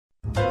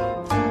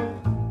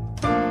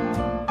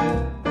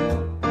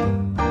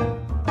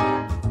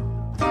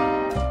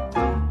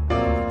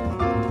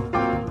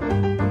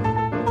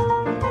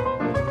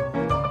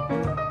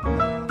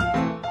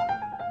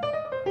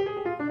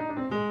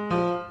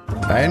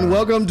And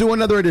welcome to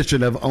another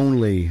edition of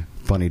Only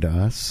Funny to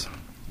Us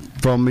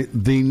from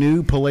the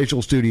new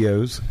palatial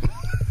studios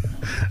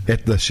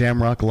at the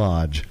Shamrock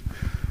Lodge.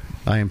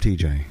 I am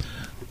TJ.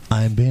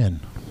 I am Ben.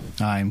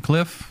 I am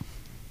Cliff.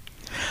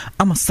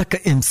 I'm a sucker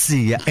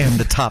MC. I am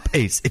the top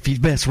ace. If you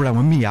mess around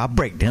with me, I'll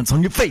break dance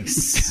on your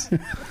face.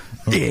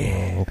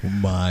 Yeah. Oh,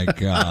 my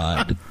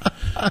God.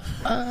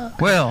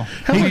 Well,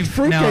 How much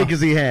fruitcake has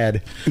he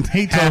had?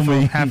 He told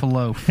me half a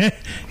loaf.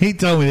 He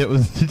told me it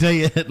was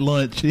today at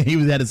lunch.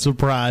 He had a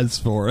surprise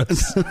for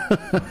us.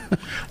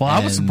 Well,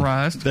 I was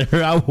surprised.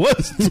 There I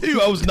was too.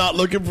 I was not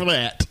looking for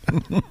that.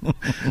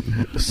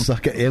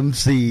 Sucker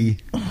MC.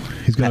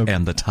 He's I gonna.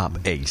 am the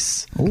top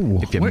ace. Ooh.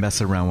 If you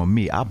mess around with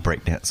me, I'll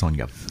break dance on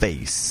your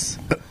face.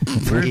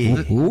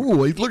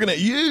 Ooh, he's looking at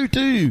you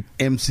too.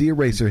 MC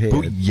Eraserhead.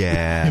 Oh,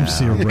 yeah.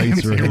 MC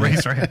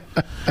Eraserhead.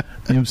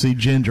 MC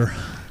Ginger.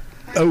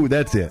 Oh,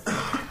 that's it.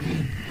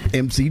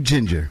 MC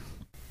Ginger.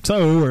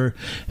 So we're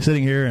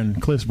sitting here,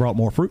 and Cliff's brought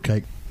more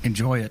fruitcake.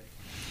 Enjoy it.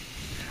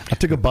 I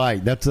took a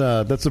bite. That's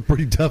a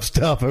pretty tough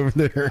stuff over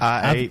there.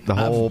 I ate the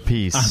whole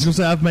piece. I was gonna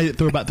say I've made it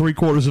through about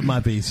 3/4 of my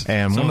piece.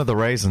 And one of the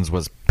raisins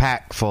was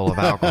packed full of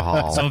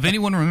alcohol. So if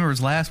anyone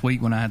remembers last week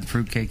when I had the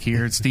fruitcake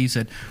here, Steve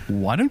said,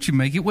 "Why don't you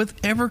make it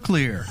with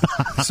Everclear?"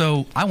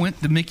 So I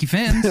went to Mickey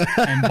Finn's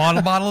and bought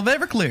a bottle of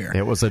Everclear.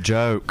 It was a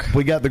joke.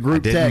 We got the group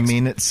I didn't text.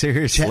 mean it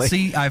seriously.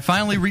 See, I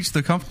finally reached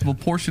the comfortable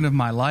portion of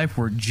my life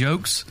where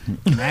jokes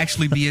can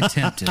actually be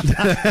attempted.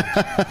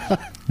 I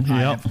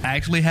have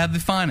actually had the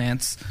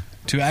finance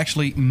to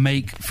actually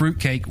make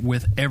fruitcake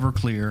with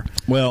Everclear.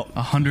 Well,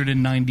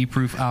 190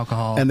 proof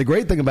alcohol. And the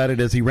great thing about it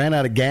is he ran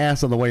out of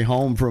gas on the way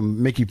home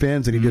from Mickey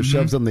Finn's, and he just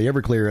shoved some of the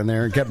Everclear in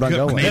there and kept on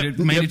going. Made it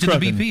to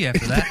trucking. the BP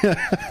after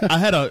that. I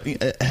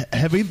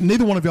had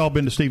neither one of y'all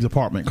been to Steve's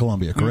apartment in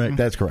Columbia, correct?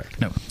 That's correct.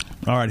 No.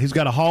 All right, he's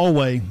got a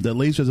hallway that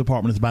leads to his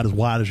apartment. It's about as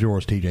wide as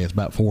yours, TJ. It's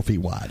about 4 feet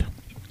wide.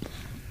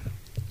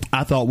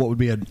 I thought what would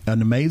be an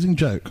amazing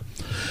joke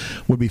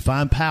would be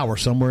find power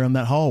somewhere in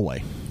that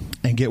hallway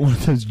and get one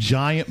of those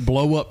giant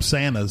blow-up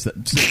Santas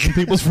that sit in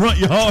people's front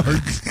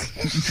yards.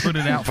 Put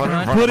it out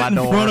front. Put it in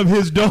front of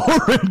his door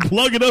and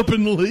plug it up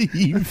and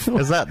leave.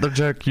 Is that the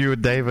joke you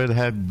and David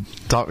had?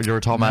 You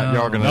were talking about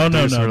y'all going to No, do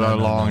no, so no,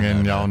 long,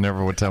 and y'all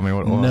never would tell me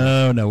what it was.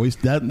 No,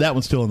 that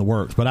one's still in the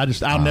works. But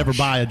I'll never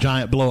buy a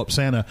giant blow-up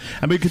Santa.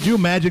 I mean, could you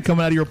imagine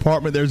coming out of your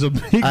apartment? There's a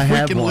big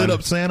freaking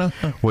lit-up Santa.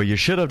 Well, you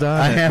should have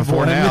done it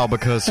before now,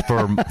 because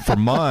for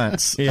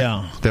months,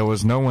 there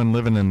was no one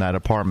living in that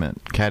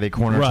apartment, catty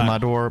corner to my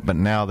door. But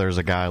now there's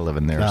a guy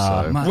living there.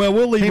 So well,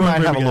 we'll leave. He room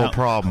might for have him a to little get out.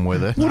 problem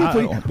with it.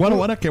 Why do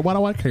I care? Why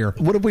do I care?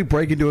 What if we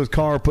break into his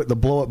car, put the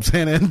blow up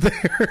Santa in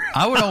there?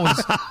 I would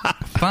always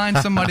find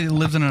somebody that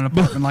lives in an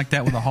apartment like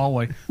that with a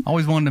hallway. I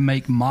always wanted to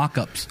make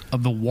mock-ups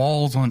of the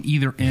walls on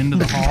either end of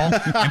the hall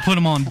and put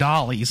them on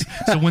dollies.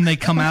 So when they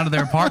come out of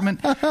their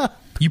apartment,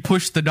 you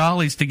push the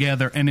dollies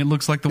together and it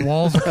looks like the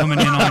walls are coming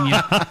in on you.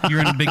 You're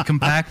in a big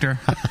compactor.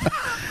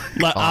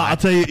 Like, I'll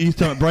tell you, you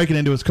start breaking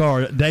into his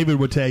car. David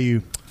would tell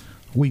you,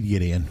 we can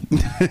get in.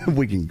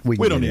 we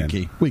don't need a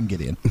key. We can get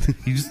in.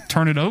 You just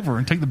turn it over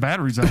and take the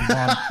batteries out of the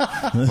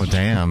bottom. Well,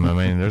 damn. I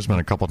mean, there's been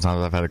a couple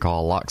times I've had to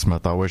call a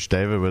locksmith. I wish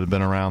David would have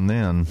been around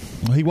then.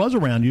 Well, he was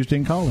around. You just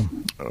didn't call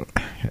him.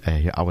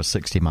 Hey, I was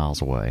 60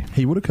 miles away.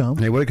 He would have come.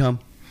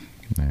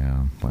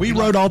 Yeah. Well, We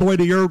rode all the way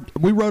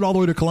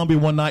to Columbia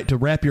one night to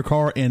wrap your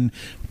car in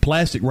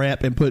plastic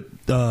wrap and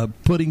put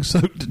pudding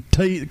soaked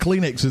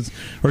Kleenexes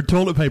or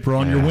toilet paper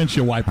on your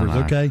windshield wipers.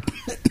 Okay.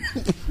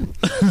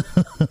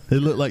 It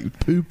looked like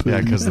poo-poo.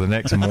 Yeah, because the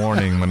next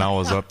morning when I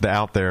was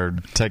out there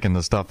taking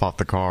the stuff off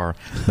the car,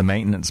 the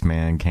maintenance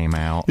man came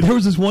out. There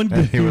was this one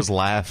dude. He was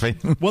laughing.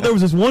 Well, there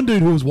was this one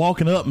dude who was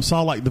walking up and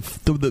saw like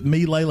the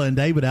me, Layla, and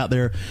David out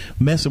there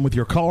messing with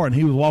your car, and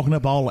he was walking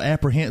up all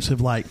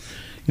apprehensive, like,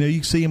 you know,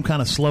 you see him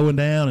kind of slowing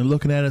down and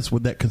looking at us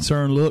with that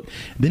concerned look.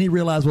 Then he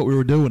realized what we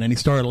were doing, and he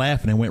started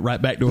laughing and went right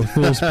back to a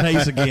full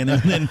pace again,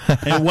 and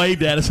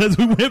waved at us as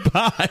we went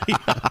by.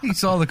 He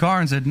saw the car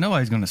and said,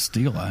 "Nobody's going to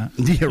steal that."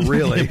 Yeah,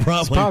 really.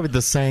 It's probably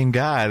the same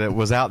guy that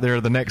was out there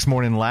the next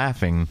morning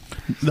laughing.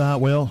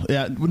 No,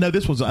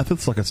 this was, I think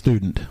it's like a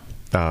student.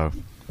 Oh.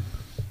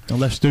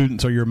 Unless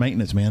students are your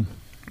maintenance man.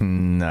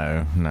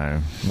 No.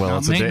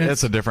 Well,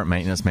 it's a different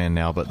maintenance man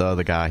now, but the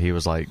other guy, he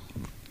was like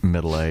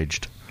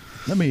middle-aged.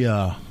 Let me,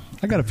 I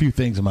got a few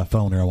things on my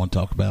phone here I want to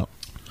talk about.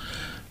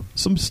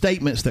 Some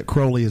statements that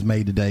Crowley has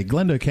made today.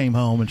 Glenda came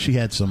home and she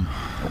had some,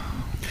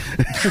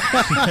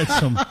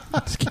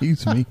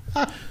 excuse me,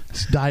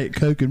 it's Diet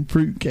Coke and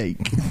fruitcake.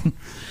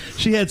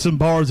 She had some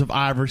bars of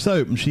Ivory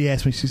soap, and she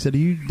asked me, she said, do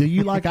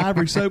you like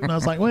Ivory soap? And I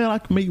was like, well,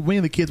 me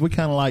and the kids, we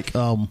kind of like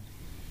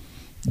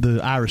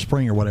the Irish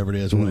Spring or whatever it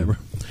is, or whatever.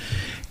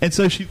 And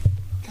so she...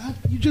 God,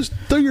 you just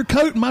threw your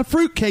coat in my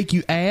fruitcake,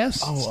 you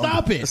ass.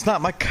 Stop it. It's not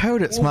my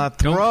coat, it's my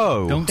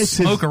throw. Don't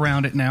smoke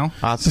around it now.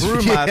 I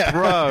threw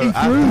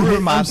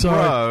my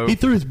throw. He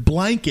threw his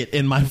blanket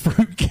in my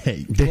fruitcake.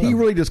 fruitcake. Did he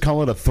really just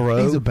call it a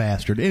throw? He's a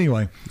bastard.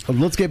 Anyway,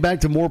 let's get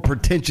back to more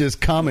pretentious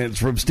comments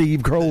from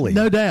Steve Crowley.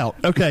 No doubt.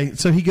 Okay,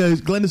 so he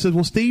goes. Glenda says,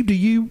 "Well, Steve, do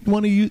you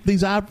want to use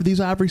these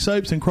ivory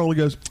soaps?" And Crowley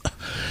goes,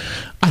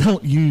 "I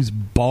don't use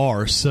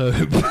bar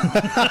soap."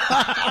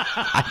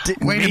 I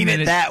didn't mean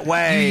it that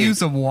way. You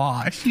use a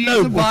wash. You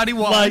use a body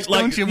wash,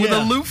 don't you? With a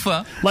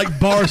loofah. Like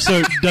bar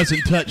soap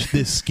doesn't touch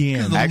this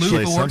skin.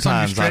 Actually,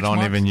 sometimes I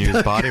don't even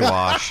use body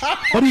wash.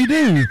 What do you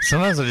do?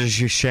 Sometimes I just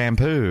use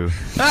shampoo.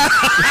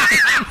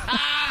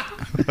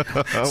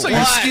 So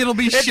your skin will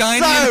be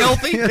shiny and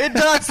healthy? It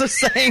does the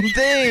same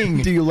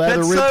thing. Do you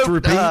lather, rinse,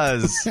 repeat?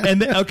 Does.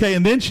 And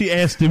then she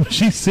asked him.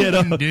 She said,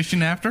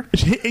 "Condition after."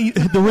 He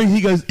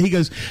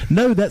goes.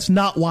 No, that's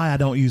not why I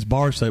don't use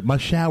bar soap. My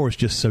shower's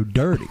just so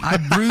dirty. I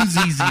bruise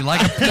easy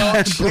like a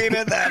dog. Clean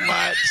it that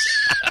much.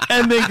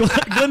 And then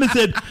Glenda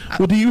said,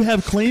 "Well, do you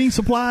have cleaning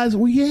supplies?"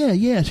 "Well,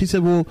 yeah." She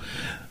said, "Well,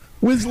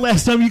 when's the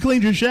last time you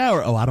cleaned your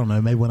shower?" "Oh, I don't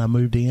know. Maybe when I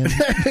moved in."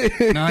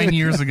 9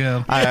 years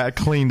ago. I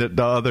cleaned it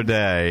the other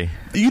day.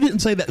 You didn't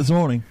say that this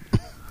morning.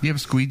 You have a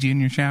squeegee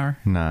in your shower?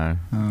 No.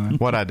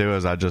 What I do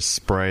is I just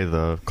spray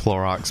the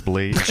Clorox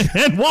bleach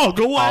and walk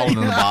away. all in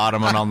the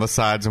bottom and on the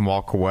sides and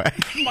walk away.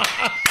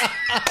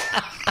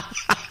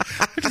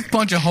 Just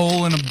punch a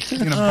hole in a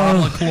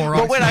bottle of Clorox.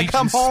 But when I bleach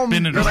come and home,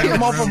 spin it when I around come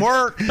the home from room.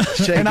 work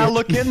and I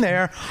look in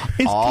there,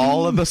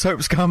 all of the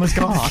soap scum is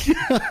gone.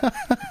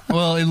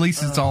 Well, at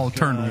least it's all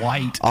turned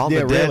white. All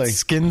the dead really.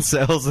 skin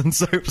cells and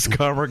soap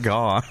scum are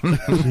gone.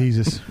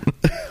 Jesus.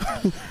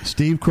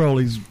 Steve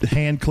Crowley's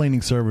hand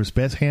cleaning service,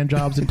 best hand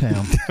jobs in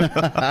town.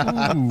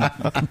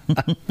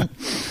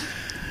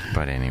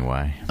 But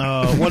anyway.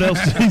 What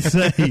else did he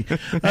say?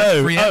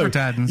 Free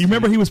advertising. You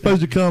remember he was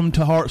supposed to come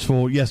to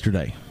Hartsville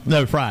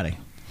Friday.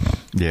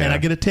 Yeah. And I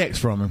get a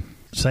text from him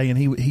saying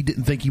he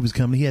didn't think he was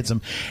coming. He had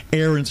some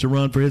errands to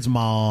run for his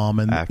mom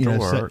and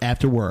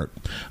after work.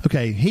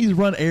 Okay, he's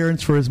run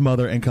errands for his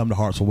mother and come to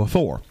Hartsville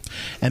before.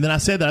 And then I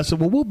said,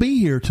 well, we'll be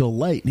here till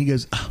late. And he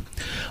goes,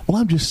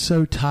 well, I'm just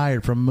so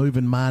tired from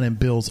moving mine and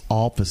Bill's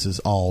offices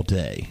all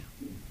day.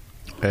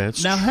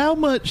 Now, how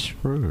much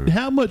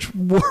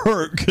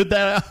work could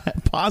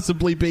that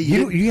possibly be?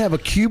 You have a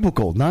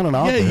cubicle, not an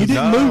office. Yeah, you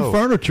didn't move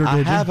furniture, did you?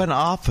 I have an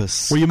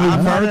office. Were you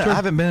moving furniture? I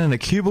haven't been in a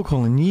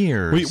cubicle in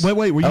years.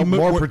 Wait. Were you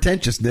more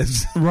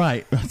pretentiousness?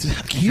 Right.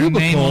 Your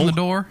name on the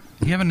door?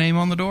 You have a name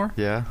on the door?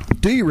 Yeah.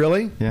 Do you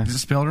really? Yeah. Is it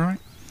spelled right?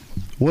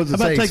 What does it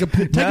say? Take a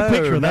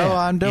picture of that. No,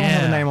 I don't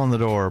have a name on the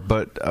door,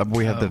 but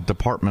we have the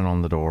department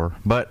on the door.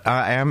 But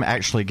I am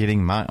actually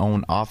getting my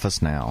own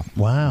office now.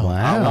 Wow.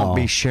 I won't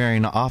be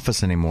sharing the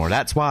office anymore.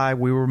 That's why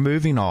we were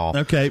moving all.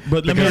 Okay,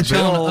 but let me Because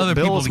ask you.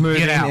 Bill's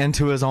moving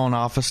into his own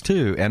office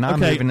too, and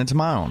I'm moving into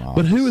my own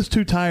office. But who is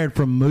too tired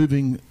from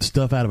moving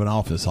stuff out of an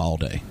office all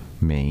day?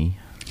 Me.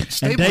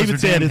 And David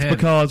said it's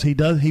because he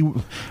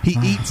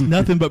eats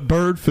nothing but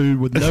bird food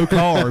with no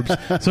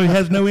carbs, so he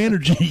has no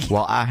energy.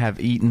 Well, I have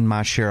eaten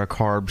my share of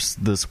carbs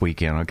this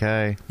weekend.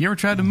 Okay. You ever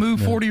tried to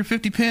move 40 or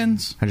 50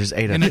 pins? I just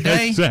ate in a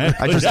day.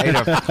 Exactly. I just ate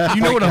a.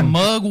 You know what a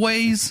mug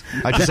weighs?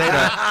 I just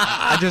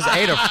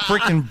ate a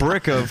freaking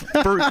brick of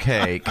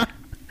fruitcake.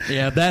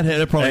 Yeah,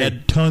 that probably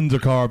had tons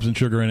of carbs and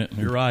sugar in it.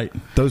 You're right.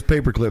 Those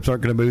paper clips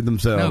aren't going to move No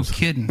themselves.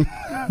 kidding.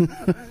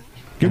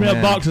 Give me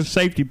a box of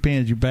safety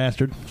pins, you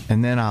bastard.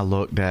 And then I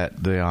looked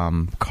at the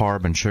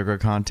carb and sugar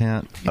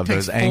content of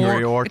those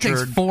Angry Orchard. It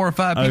takes 4 or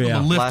 5 people to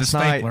lift last a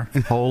stapler.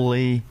 night.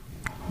 Holy,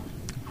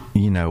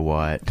 you know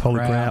what? Holy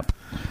crap.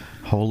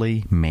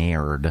 Holy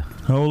merde.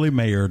 Holy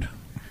merde.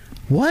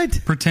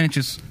 What?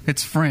 Pretentious.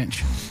 It's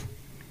French.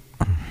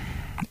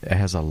 It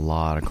has a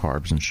lot of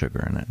carbs and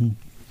sugar in it.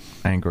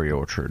 Angry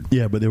Orchard.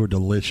 Yeah, but they were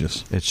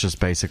delicious. It's just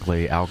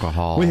basically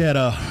alcohol. We had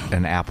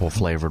an apple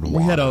flavored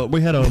water.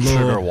 We had a little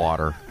sugar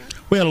water.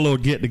 We had a little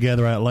get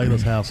together at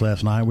Layla's house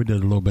last night. We did a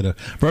little bit of.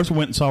 First, we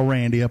went and saw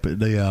Randy up at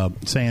the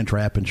Sand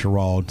Trap in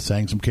Sherrod,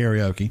 sang some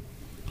karaoke,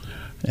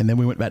 and then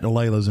we went back to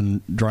Layla's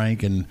and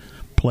drank and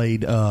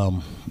played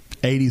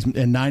 80s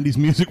and 90s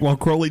music while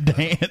Crowley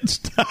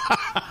danced.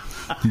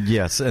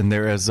 Yes, and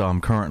there is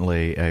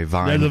currently a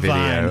Vine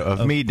video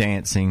of me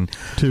dancing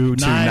to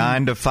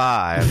 9 to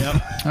 5. Yep.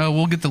 Oh,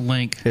 we'll get the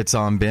link. It's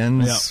on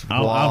Ben's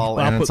wall,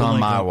 and it's on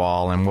my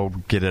wall, and we'll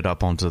get it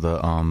up onto the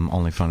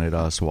Only Funny to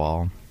Us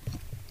wall.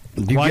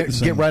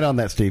 Get right on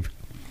that, Steve.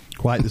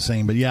 Quite the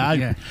same, but yeah, I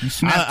had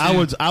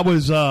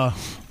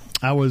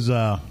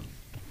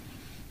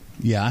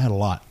a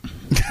lot.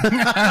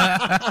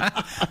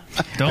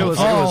 It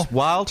was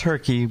wild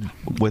turkey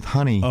with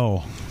honey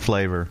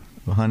flavor.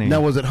 Honey. Now,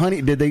 was it honey?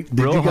 Did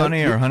real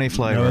honey or honey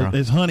flavor? No,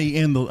 it's honey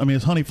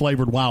it's honey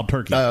flavored wild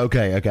turkey. Oh,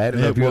 okay. I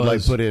didn't know if you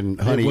would put in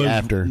honey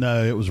after.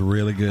 No, it was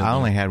really good. I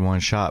only had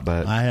one shot,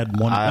 but I had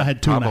one. I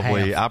had two and a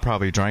half. I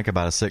probably drank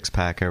about a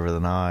 6-pack over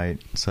the night,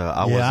 so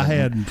I wasn't I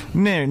had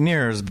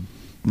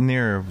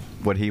near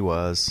what he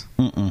was.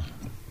 I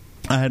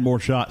had more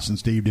shots than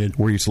Steve did.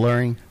 Were you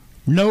slurring?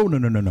 No. No,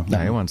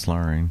 he wasn't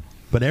slurring.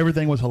 But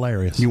everything was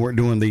hilarious. You weren't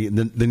doing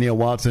the Neil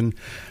Watson.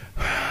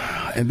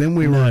 And then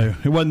we were.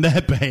 It wasn't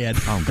that bad.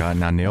 Oh God!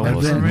 Now Neil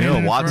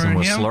Watson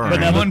was slurring. But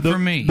now one for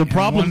me. The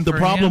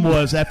problem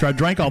was after I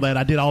drank all that,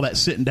 I did all that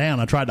sitting down.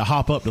 I tried to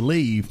hop up to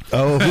leave.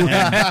 Oh,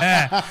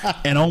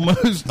 and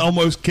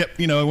almost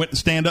kept. I went to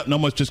stand up and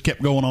almost just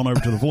kept going on over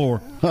to the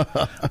floor.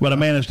 But I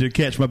managed to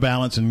catch my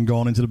balance and go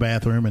on into the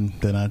bathroom, and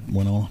then I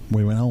went on.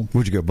 We went home.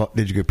 Where'd you go?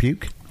 Did you go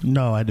puke?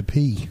 No, I had to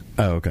pee.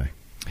 Oh, okay.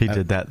 He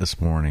did that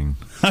this morning.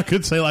 I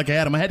could say like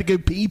Adam, I had to go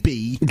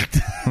pee.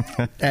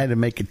 I had to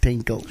make it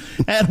tinkle.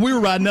 And we were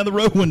riding down the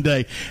road one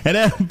day, and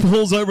Adam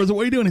pulls over and said,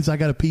 "What are you doing?" He said, "I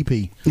got a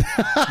pee."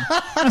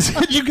 I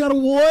said, "You got a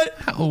what?"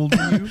 How old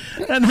are you?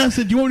 And I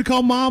said, "You want me to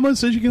call Mama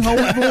so she can hold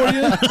it for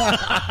you?"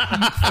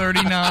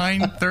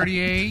 39,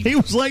 38. He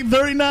was like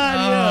 39.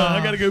 Yeah,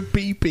 I got to go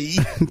pee.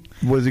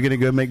 Was he going to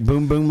go make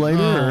boom boom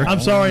later? Or? I'm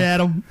sorry,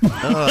 Adam.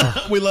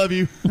 We love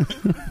you.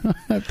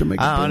 I have to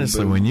make.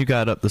 Honestly, when you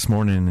got up this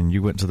morning and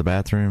you went to the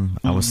bathroom,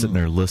 I was sitting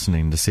there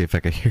listening to see if I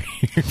could hear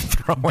you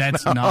throwing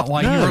That's up. not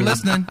why you were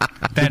listening.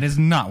 That is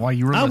not why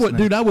you were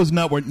listening. I was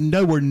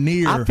nowhere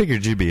near. I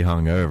figured you'd be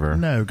hungover.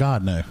 No,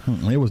 God, no.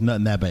 It was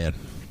nothing that bad.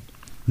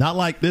 Not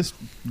like this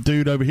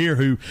dude over here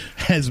who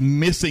has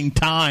missing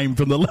time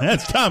from the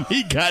last time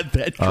he got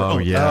that drunk. Oh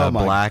yeah,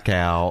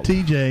 blackout.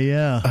 TJ,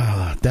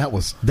 yeah. That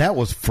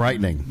was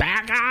frightening.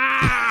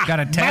 Got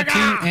a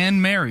tattoo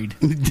and married.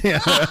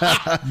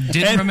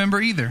 Didn't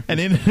remember either. And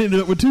then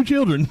ended up with 2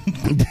 children.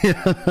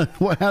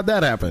 How'd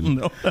that happen?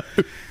 No.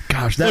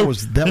 Gosh, that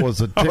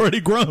was already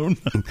grown.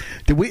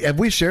 Have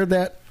we shared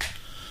that?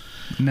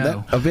 No.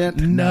 That event?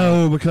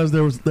 No, because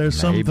there's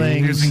some Maybe.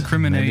 things. There's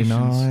incriminations.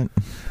 Maybe not.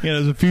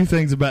 There's a few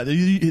things about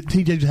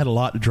TJ just had a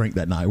lot to drink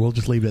that night. We'll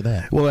just leave it at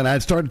that. Well, and I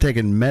started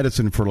taking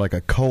medicine for like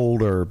a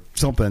cold or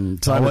something,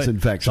 sinus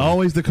infection. It's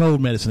always the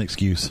cold medicine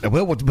excuse.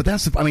 Well, but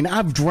that's.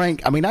 I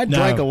drank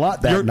a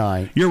lot that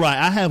night. You're right.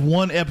 I have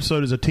one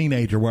episode as a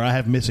teenager where I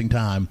have missing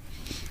time.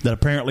 That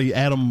apparently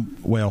Adam.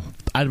 Well,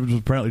 I was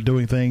apparently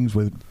doing things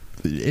with.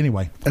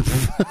 Anyway,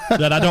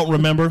 that I don't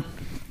remember.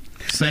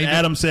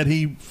 Adam said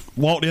he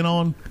walked in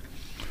on,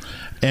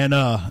 and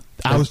I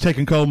was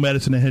taking cold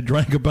medicine and had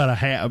drank about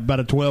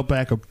a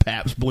 12-pack of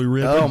Pabst Blue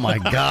Ribbon. Oh my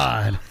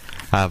God!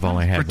 I've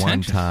only had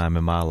one time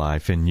in my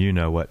life, and you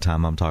know what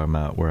time I'm talking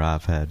about, where I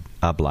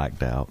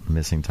blacked out,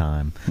 missing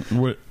time.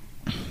 What?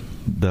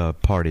 The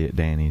party at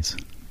Danny's.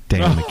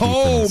 Danny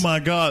Oh my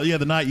God! Yeah,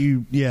 the night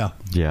yeah,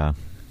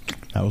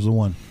 that was the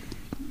one.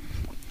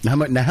 How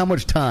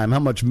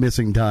much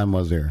missing time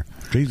was there?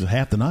 Jesus,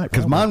 half the night.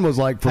 Because mine was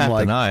like from half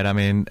like the night. I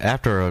mean,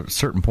 after a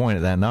certain point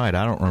of that night,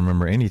 I don't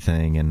remember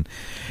anything, and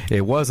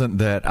it wasn't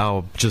that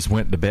I just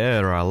went to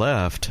bed or I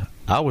left.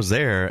 I was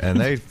there,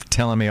 and they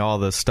telling me all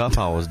the stuff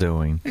I was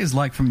doing. It's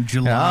like from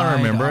July I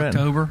don't remember to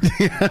October.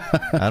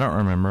 I don't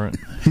remember it.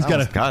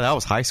 That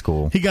was high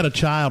school. He got a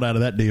child out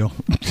of that deal.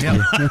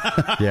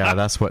 Yeah,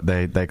 that's what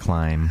they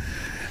claim.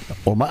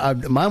 Well,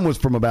 mine was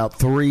from about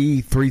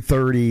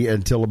 3:30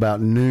 until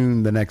about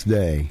noon the next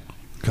day.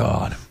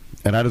 God.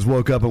 And I just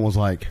woke up and was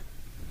like,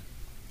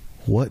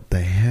 what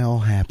the hell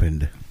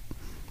happened?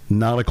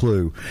 Not a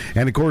clue.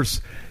 And, of course,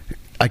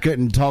 I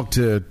couldn't talk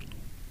to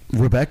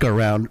Rebecca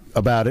around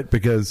about it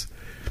because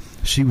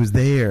she was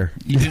there.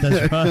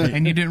 That's right.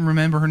 And you didn't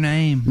remember her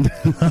name.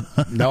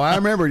 No, I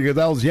remember because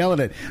I was yelling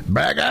at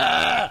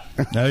Becca.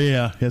 Oh,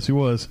 yeah. Yes, he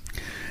was.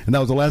 And that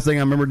was the last thing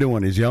I remember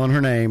doing is yelling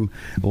her name,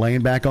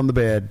 laying back on the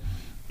bed.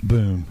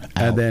 Boom.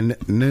 And then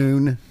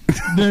noon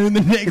the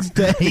next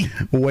day,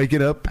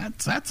 waking up.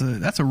 That's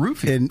a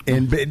roof hit. And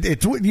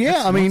it's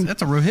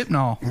that's a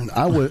Rohypnol.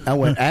 I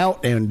went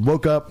out and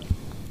woke up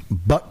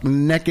buck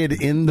naked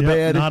in the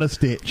bed, not a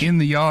stitch in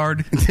the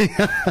yard. Thank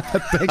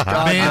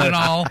God. Bed and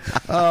all.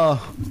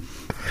 Oh,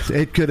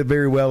 it could have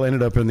very well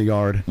ended up in the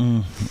yard.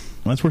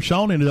 That's where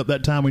Sean ended up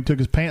that time. We took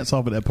his pants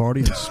off at that party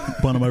and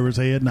spun him over his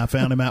head, and I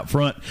found him out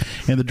front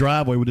in the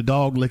driveway with the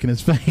dog licking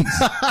his face,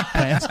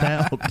 passed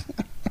out.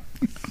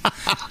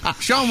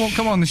 Sean won't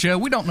come on the show.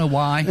 We don't know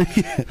why.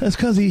 That's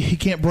because he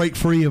can't break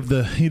free of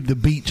the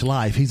beach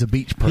life. He's a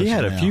beach person. He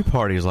had a few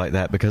parties like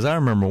that because I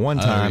remember one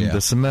time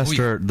the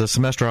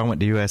semester I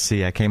went to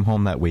USC. I came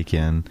home that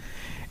weekend,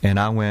 and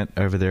I went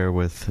over there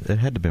with it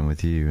had to have been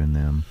with you and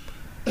them,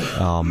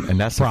 and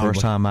that's the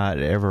first time I'd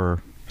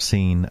ever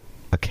seen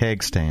a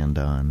keg stand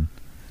done.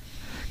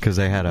 Because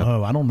they had a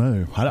I don't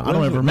know. I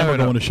don't ever remember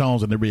going to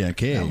Sean's and there being a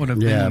keg. That would have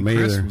been when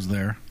Chris was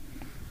there.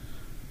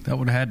 That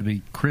would have had to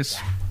be Chris.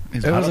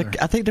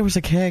 I think there was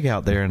a keg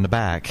out there in the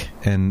back,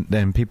 and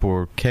then people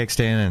were keg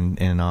standing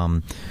and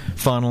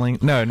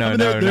funneling. No,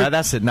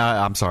 that's it. No,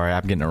 I'm sorry,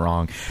 I'm getting it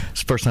wrong.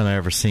 It's the first time I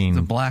ever seen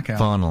the blackout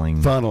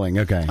funneling.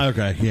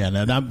 Okay, yeah.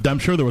 Now, I'm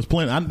sure there was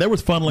plenty. There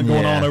was funneling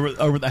going on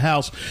over at the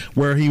house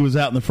where he was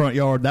out in the front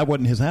yard. That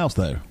wasn't his house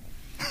though.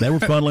 They were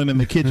funneling in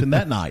the kitchen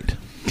that night.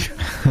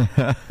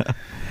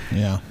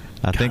 Yeah.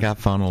 I think I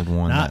funneled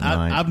one that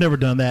night. I've never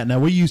done that. Now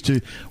we used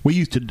to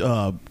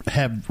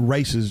have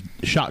races,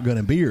 shotgun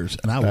and beers,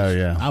 and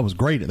I was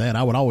great at that.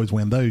 I would always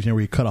win those. Where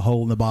you cut a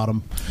hole in the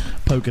bottom,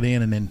 poke it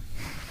in, and then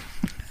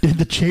Did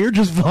the chair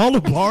just fall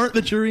apart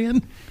that you're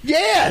in?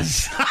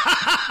 Yes.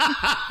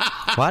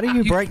 Why do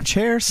you break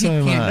chairs so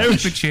You can't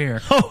much? keep a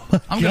chair. Oh, my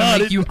I'm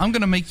God.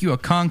 gonna make you a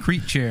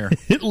concrete chair.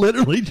 It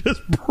literally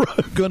just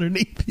broke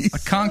underneath you. A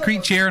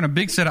concrete chair and a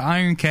big set of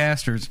iron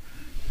casters.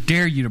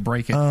 Dare you to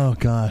break it. Oh,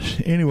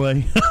 gosh.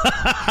 Anyway.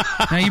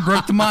 Now you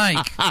broke the mic.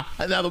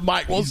 Now the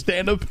mic won't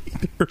stand up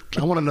either.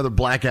 I want another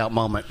blackout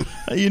moment.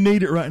 You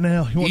need it right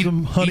now. You want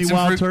some honey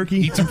wild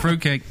turkey? Eat some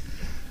fruitcake.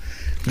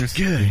 Good.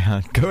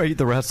 Yeah, go eat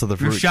the rest of the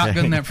You're fruit.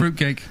 shotgunning that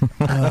fruitcake.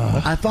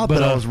 I thought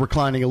that I was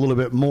reclining a little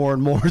bit more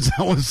and more as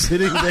I was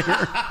sitting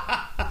there.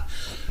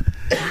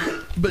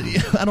 But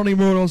I don't even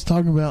remember what I was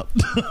talking about.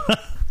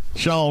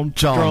 Sean,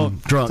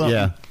 drunk, something.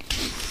 Yeah.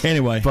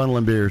 Anyway,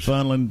 Funneling beers.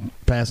 funneling,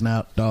 passing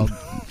out, dog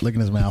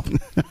licking his mouth.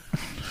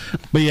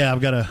 But yeah,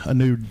 I've got a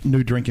new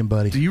drinking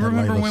buddy. Do you at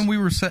remember Layla's. when we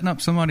were setting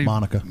up somebody?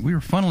 Monica. We were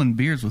funneling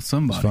beers with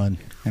somebody. It's fun.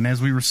 And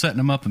as we were setting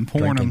them up and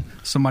pouring Drinking. them,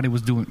 somebody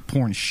was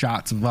pouring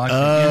shots of vodka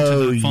into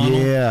Oh, the funnel.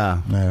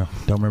 yeah. No,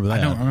 don't remember that.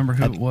 I don't remember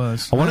who it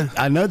was.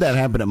 I know that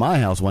happened at my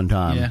house one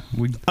time. Yeah,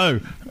 Oh,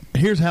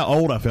 here's how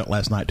old I felt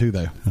last night too.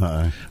 Though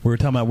we were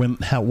talking about when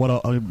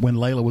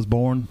Layla was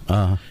born,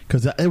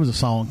 because it was a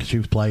song she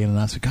was playing, and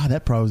I said, "God,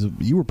 that probably was,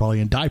 you were probably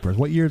in diapers."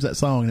 What year is that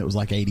song? And it was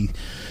like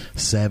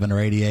 87 or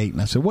 88.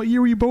 And I said, "What year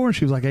were you born?"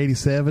 She was like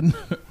 87.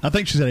 I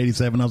think she said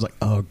 87. I was like,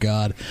 "Oh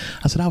God!"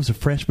 I said, "I was a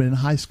freshman in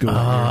high school."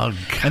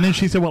 And then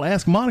she said, "Well,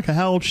 ask Monica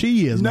how old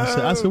she is." And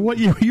I said, "What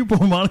year were you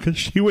born, Monica?"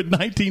 She went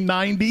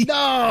 1990.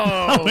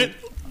 No.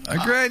 I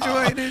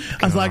graduated.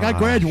 I was like, I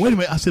graduated. Wait a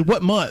minute. I said,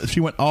 what month? She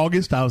went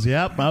August. I was,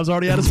 I was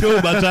already out of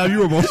school by the time you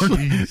were born.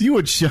 You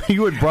would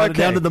brought it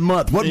down to the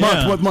month. What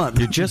month? What month?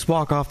 You just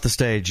walk off the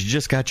stage. You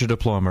just got your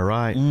diploma,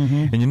 right?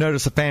 Mm-hmm. And you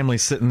notice a family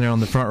sitting there on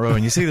the front row,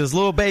 and you see this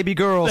little baby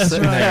girl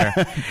sitting there.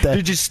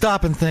 Did you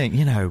stop and think,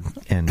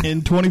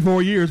 in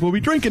 24 years, we'll be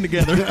drinking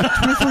together.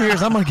 24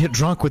 years, I'm going to get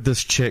drunk with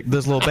this chick,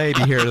 this little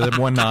baby here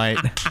one night.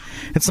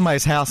 It's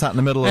somebody's house out in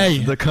the middle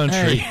of the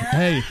country.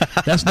 Hey,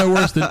 that's no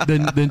worse than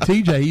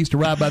TJ. He used to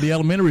ride by the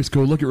elementary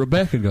school, look at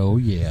Rebecca, go, oh,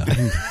 yeah.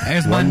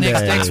 There's my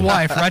next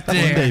ex-wife right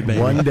there.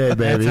 One day,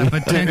 baby. That's a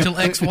potential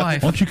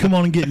ex-wife. Why don't you come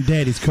on and get in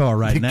Daddy's car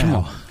right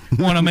now?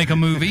 Want to make a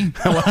movie?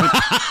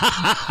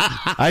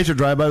 I used to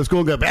drive by the school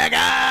and go, Becca!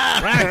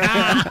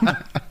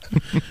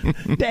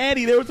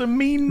 Daddy, there was a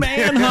mean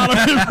man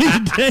hollering at me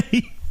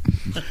today.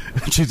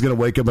 She's going to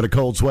wake up in a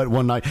cold sweat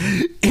one night.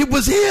 It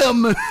was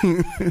him!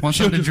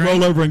 She'll just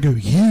roll over and go,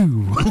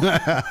 you.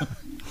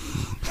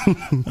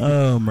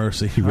 Oh,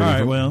 mercy. All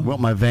right, well.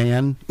 Want my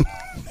van?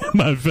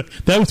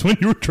 That was when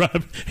you were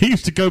driving. He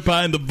used to go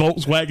by in the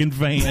Volkswagen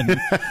van.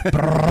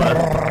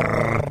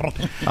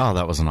 Oh,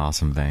 that was an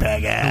awesome van.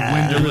 The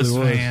windowless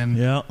van.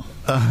 Yeah.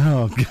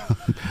 Oh, God.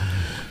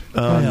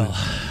 Well.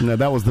 No,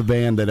 that was the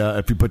van that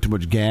if you put too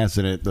much gas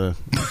in it, the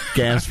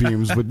gas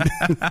fumes would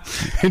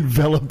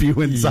envelop you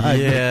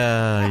inside.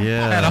 Yeah.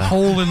 Had a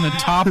hole in the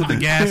top of the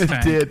gas It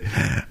tank. did.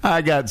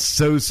 I got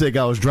so sick.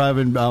 I was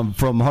driving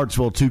from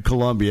Hartsville to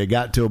Columbia.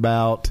 Got to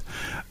about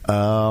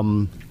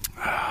Broad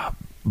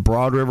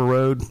River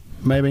Road,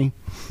 maybe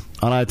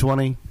on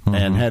I-20,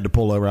 and had to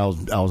pull over. I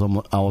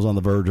was on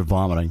the verge of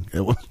vomiting.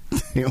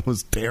 It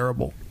was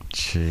terrible.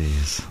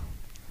 Jeez.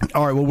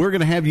 All right. Well, we're going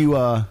to have you,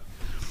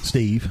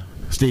 Steve.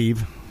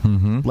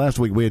 Mm-hmm. Last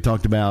week we had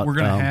talked about. We're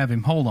going to have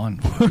him. Hold on.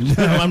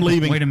 No, I'm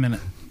leaving. Wait a minute.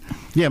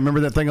 Yeah, remember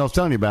that thing I was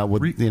telling you about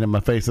with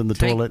my face in the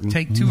toilet?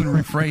 Take two and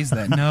rephrase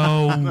that.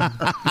 No.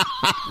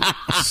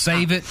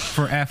 Save it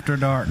for After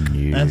Dark.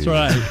 Yeah. That's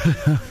right.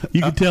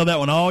 You can tell that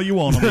one all you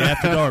want on the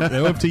After Dark, the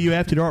OFTU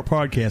After Dark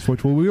podcast,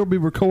 which we will be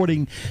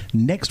recording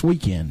next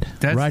weekend,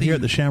 here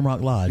at the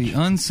Shamrock Lodge. The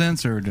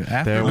uncensored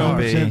After There will Dark.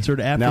 be. Uncensored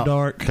After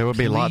Dark. There will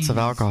be lots of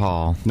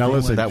alcohol. Now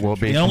listen, that will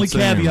be The only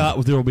consumed. caveat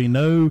was there will be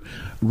no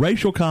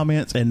racial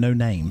comments and no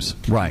names.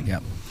 Right.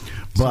 Yep.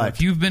 But So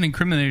if you've been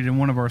incriminated in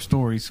one of our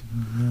stories,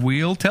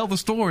 we'll tell the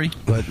story.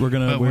 But we're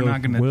gonna. We're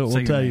not going to. We'll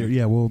tell you.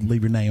 Yeah, we'll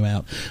leave your name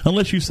out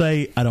unless you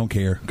say I don't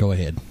care. Go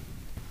ahead.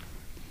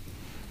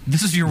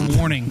 This is your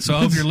warning, so I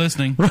hope you're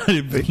listening.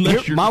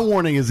 Right. my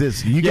warning is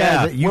this: We're warning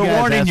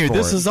asked you. for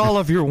This it. is all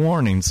of your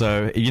warning.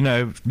 So you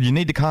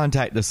need to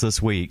contact us this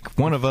week.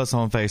 One of us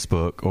on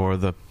Facebook or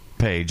the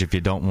page if you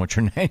don't want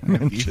your name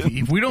mentioned.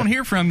 If we don't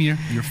hear from you,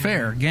 you're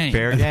fair game.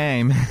 Fair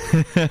game.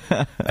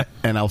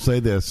 And I'll say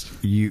this: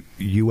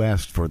 you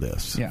asked for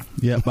this. Yeah.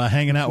 Yeah, by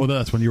hanging out with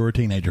us when you were a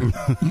teenager.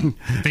 Think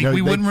No,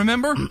 we wouldn't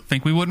remember?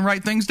 Think we wouldn't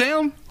write things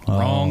down?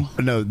 Wrong.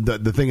 No,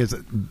 the thing is,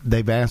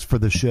 they've asked for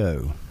the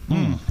show,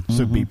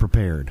 so be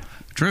prepared.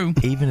 True.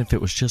 Even if it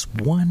was just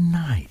one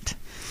night.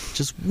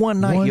 Just one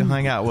night you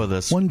hung out with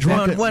us. one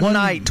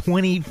night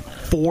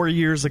 24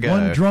 years ago.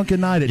 One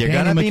drunken night at You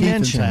Danny gotta be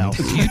McKeithen's mentioned.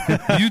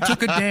 house. You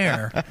took a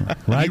dare.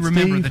 Right, you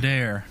remember Steve? the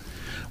dare.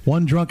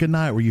 One drunken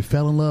night where you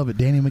fell in love at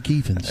Danny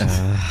McKeithen's.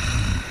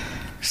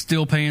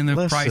 Still paying the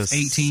Let's price just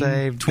 18,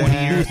 save 20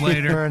 that years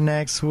later. for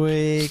next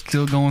week.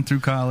 Still going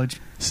through college.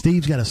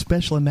 Steve's got a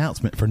special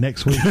announcement for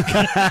next week.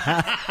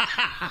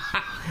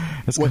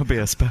 It's going to be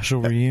a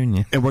special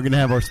reunion. And we're going to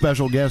have our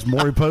special guest,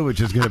 Maury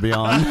Povich, is going to be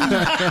on.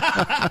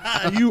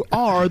 You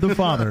are the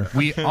father.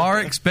 We are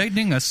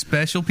expecting a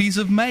special piece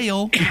of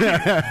mail.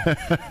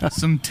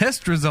 Some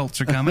test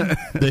results are coming.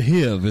 The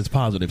HIV is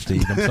positive,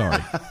 Steve. I'm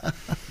sorry.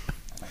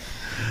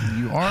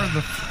 You are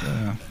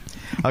the...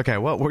 Okay,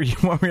 what were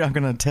y'all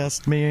going to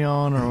test me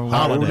on? Or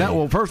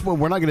well, first,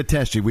 we're not going to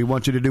test you. We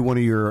want you to do one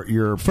of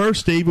your... First,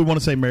 Steve, we want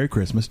to say Merry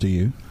Christmas to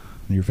you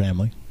and your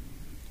family.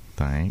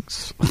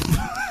 Thanks.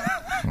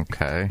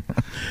 Okay.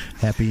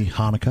 Happy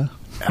Hanukkah.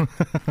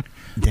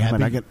 Damn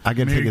it, I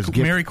get to take his gift.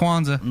 Merry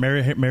Kwanzaa.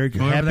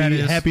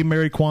 Happy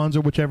Merry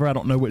Kwanzaa, whichever. I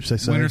don't know which they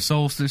say. Winter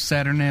solstice,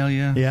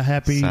 Saturnalia. Yeah,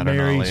 Happy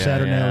Merry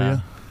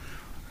Saturnalia.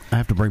 Yeah. I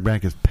have to bring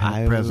back his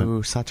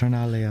present.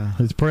 Saturnalia.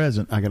 His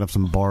present. I got up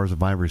some bars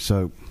of Ivory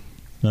soap.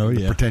 Oh,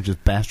 The yeah. pretentious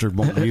bastard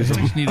won't use We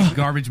them. just need a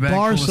garbage bag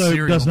Bar full of soap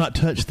cereal. does not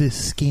touch this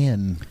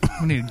skin.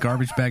 We need a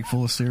garbage bag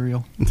full of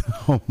cereal.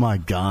 Oh, my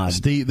God.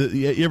 Steve,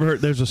 you ever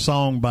heard? There's a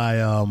song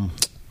by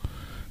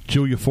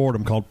Julia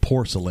Fordham called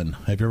Porcelain.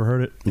 Have you ever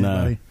heard it? No.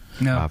 Anybody?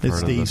 No. I've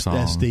heard of the song.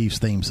 That's Steve's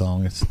theme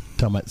song. It's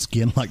talking about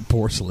skin like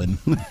porcelain.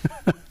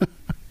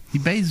 He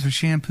bathes with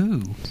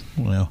shampoo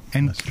Well,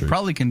 and that's true.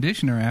 probably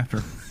conditioner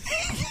after.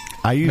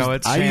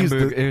 It's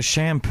shampoo. It was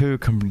shampoo,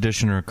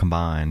 conditioner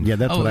combined. Yeah,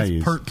 that's what I it's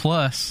use. Pert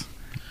Plus.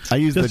 I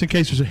use Just in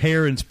case there's a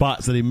hair in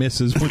spots that he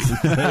misses. With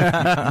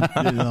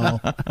you know.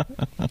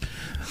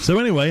 So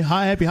anyway,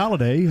 happy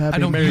holiday. Happy I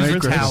don't Merry use a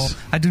Christmas. towel.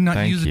 I do not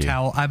Thank use a you.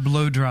 towel. I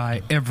blow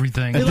dry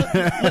everything. Hey,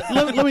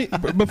 let me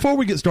before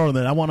we get started on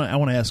that, I want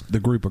to ask the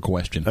group a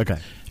question. Okay.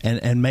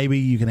 And maybe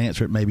you can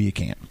answer it, maybe you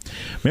can't.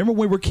 Remember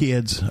when we were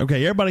kids?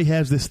 Okay, everybody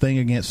has this thing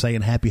against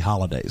saying Happy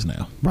Holidays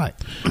now. Right.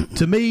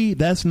 To me,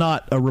 that's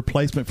not a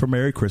replacement for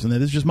Merry Christmas.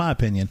 This is just my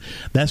opinion.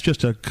 That's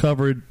just a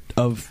cover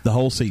of the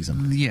whole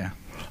season. Yeah.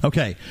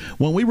 Okay,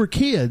 when we were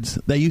kids,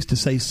 they used to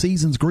say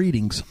season's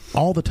greetings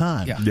all the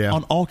time Yeah.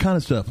 on all kind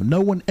of stuff. No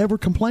one ever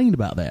complained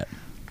about that.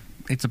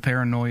 It's a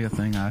paranoia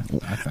thing, I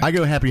think. I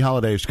go Happy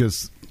Holidays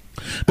because...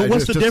 But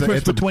what's the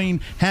difference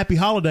between Happy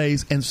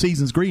Holidays and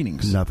season's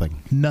greetings?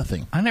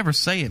 Nothing. I never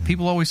say it.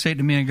 People always say it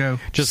to me and go,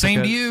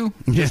 same to you.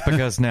 Just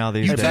because now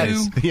these You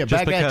days, too. Yeah,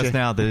 just back at because you.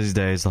 now these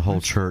days the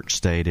whole church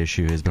state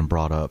issue has been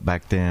brought up.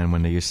 Back then,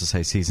 when they used to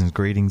say season's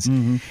greetings,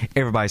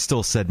 everybody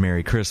still said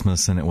Merry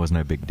Christmas, and it was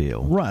no big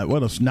deal. Right.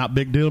 Well, it's not a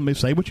big deal to me.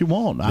 Say what you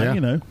want.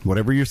 Yeah.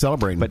 Whatever you're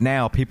celebrating. But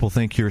now people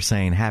think you're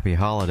saying Happy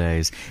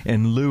Holidays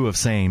in lieu of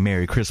saying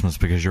Merry Christmas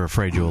because you're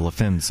afraid you'll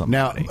offend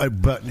somebody. Now,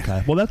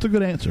 Okay. Well, that's a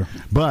good answer.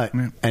 But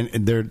Yeah. and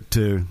there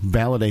to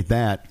validate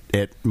that,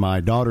 at my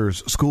daughter's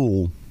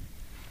school,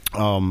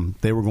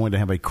 they were going to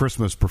have a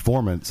Christmas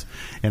performance,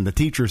 and the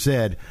teacher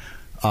said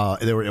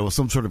it was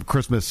some sort of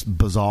Christmas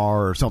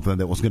bazaar or something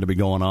that was going to be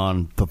going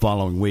on the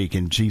following week,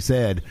 and she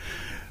said,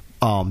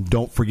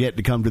 "Don't forget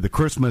to come to the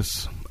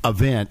Christmas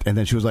event." And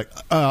then she was like,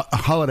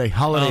 holiday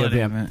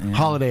event, yeah.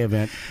 holiday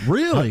event."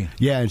 Really?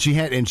 Yeah, and she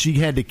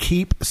had to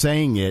keep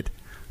saying it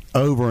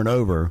over and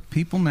over.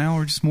 People now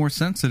are just more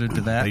sensitive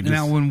to that. They just-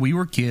 Now, when we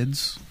were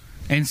kids,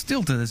 and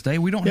still to this day,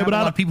 we don't have a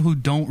lot of people who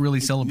don't really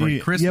celebrate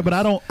Christmas. Yeah, but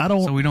I don't.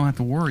 So we don't have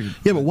to worry.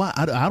 Yeah, but why?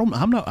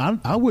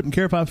 I wouldn't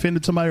care if I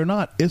offended somebody or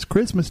not. It's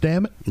Christmas,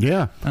 damn it.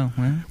 Yeah. Oh,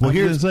 well. Well, I'm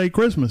here's gonna say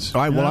Christmas.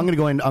 all right. Well, Yeah. I'm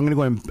going to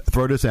go and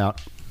throw this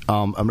out.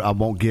 I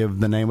won't give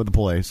the name of the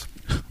place.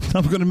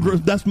 I'm gonna.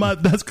 That's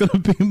gonna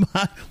be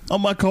my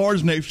on my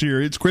cars next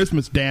year. It's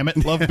Christmas, damn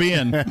it. Love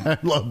Ben.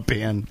 Love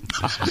Ben.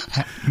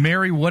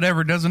 Marry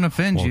whatever doesn't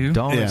offend Well, you.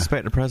 don't Yeah.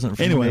 expect a present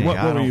from Anyway, me. what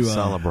I were don't you,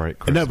 celebrate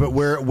Christmas. No, but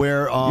where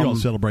You don't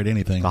celebrate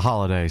anything. the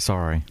holiday.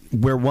 Sorry.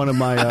 where one of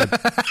my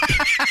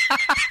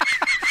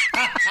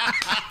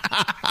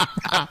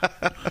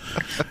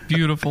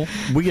Beautiful.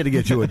 we got to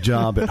get you a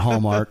job at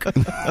Hallmark.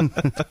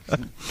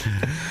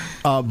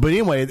 But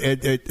anyway,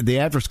 the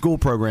after school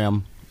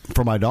program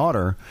for my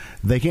daughter,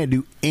 they can't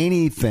do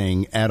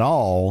anything at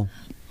all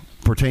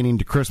pertaining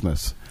to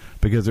Christmas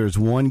because there's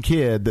one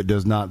kid that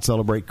does not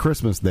celebrate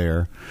Christmas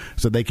there,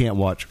 so they can't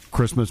watch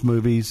Christmas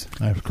movies.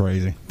 That's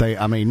crazy.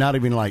 Not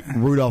even like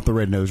Rudolph the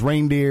Red-Nosed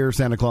Reindeer,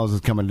 Santa Claus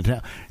is coming to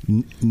town.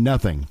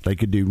 Nothing. They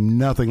could do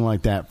nothing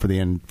like that for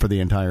the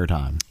entire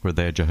time. Were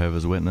they a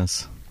Jehovah's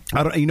Witness?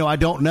 I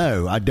don't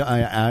know. I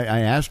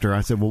asked her.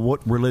 I said, "Well,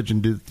 what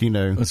religion do you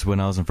know?" It's when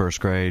I was in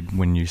first grade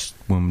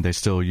when they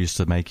still used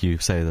to make you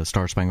say the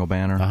Star Spangled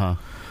Banner,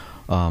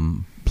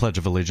 Pledge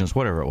of Allegiance,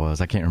 whatever it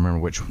was. I can't remember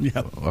which.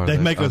 Yeah, Are they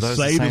make are us those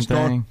say the the same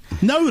Star. thing?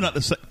 No, not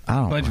the same. I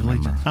don't Pledge of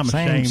remember. Allegiance. I'm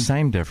same, ashamed.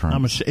 Same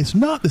difference. It's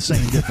not the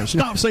same difference.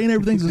 Stop saying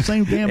everything's the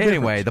same damn difference.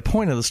 Anyway, the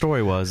point of the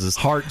story was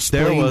Heart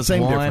there spleen, was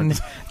same one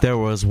difference. there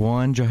was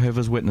one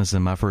Jehovah's Witness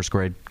in my first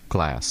grade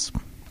class,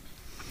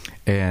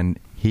 and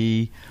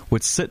he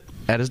would sit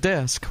at his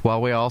desk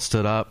while we all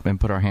stood up and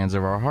put our hands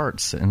over our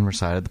hearts and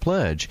recited the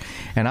pledge.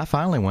 And I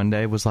finally one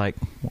day was like,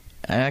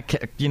 I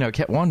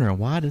kept wondering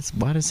why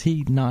does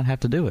he not have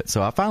to do it?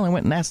 So I finally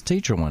went and asked the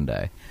teacher one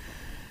day,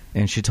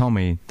 and she told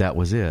me that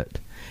was it.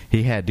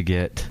 He had to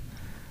get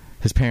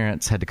his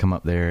parents had to come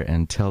up there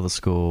and tell the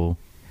school,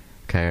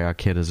 okay, our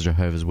kid is a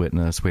Jehovah's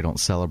Witness. We don't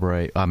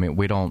celebrate. I mean,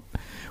 we don't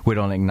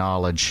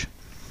acknowledge.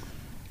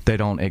 They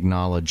don't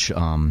acknowledge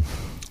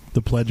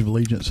the Pledge of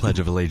Allegiance.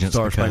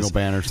 Star Spangled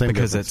Banner. Same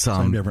because difference. it's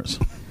Same difference.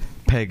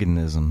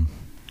 paganism.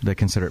 They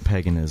consider it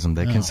paganism.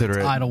 They consider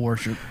it idol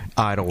worship.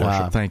 Idol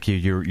worship. Thank you.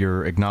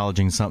 You're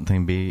acknowledging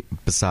something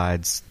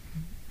besides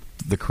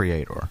the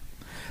Creator.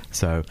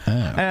 So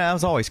and I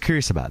was always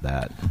curious about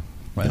that.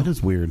 Well, that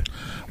is weird.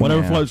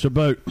 Whatever floats your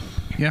boat.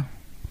 Yeah.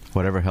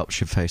 Whatever helps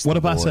you face. What the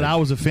if I void. said I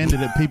was offended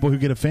at people who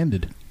get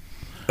offended?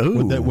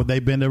 Ooh. Would they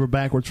bend over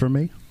backwards for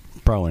me?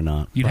 Probably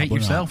not. You'd hate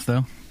Probably yourself,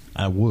 though.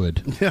 I would.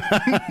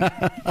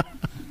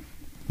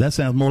 That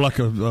sounds more like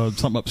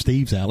something up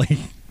Steve's alley.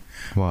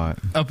 What?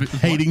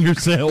 Hating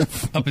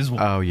yourself. Up his wall.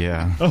 Oh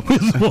yeah. Up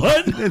his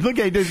what? Look,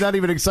 he's not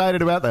even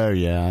excited about that. Oh,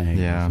 yeah. I hate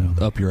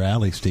myself. Up your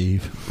alley,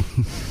 Steve.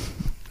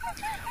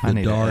 I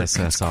need dark. an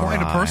SSRI.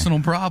 Quite a personal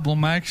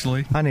problem,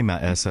 actually. I need my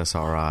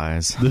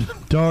SSRIs. The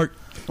dark.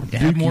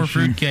 Have more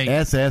fruitcake.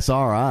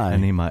 SSRI. I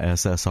need my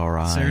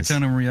SSRIs.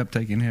 Serotonin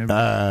reuptake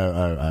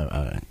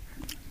inhibitor.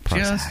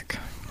 Prozac.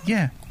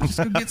 Just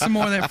go get some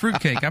more of that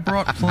fruitcake. I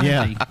brought plenty.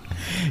 Yeah.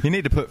 You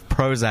need to put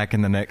Prozac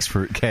in the next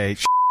fruitcake.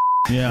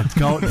 Yeah.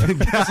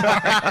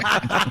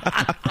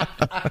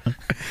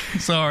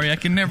 Sorry, I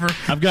can never.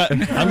 I've got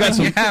some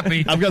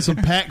happy. I've got some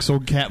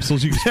Paxil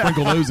capsules. You can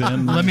sprinkle those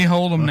in. Let me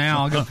hold them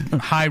now. I'll go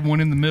hide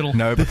one in the middle.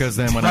 No, because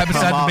then when Right I come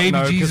beside the off, baby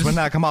Jesus. when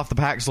I come off the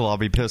Paxil, I'll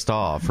be pissed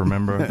off.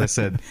 Remember, they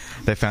said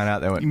they found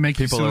out that when You make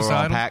you people who are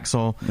on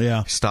suicidal?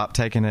 Paxil stop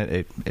taking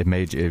it, it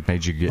made you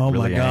get Oh,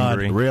 really my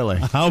God. angry. Really?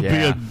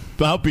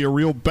 I'll be a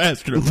real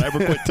bastard if I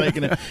ever quit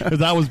taking it,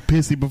 because I was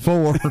pissy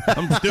before.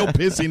 I'm still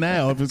pissy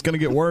now. If it's going to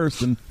get worse,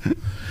 then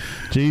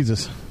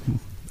Jesus.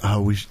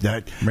 Oh, Merry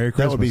that would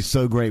Christmas. be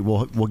so great.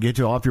 We'll get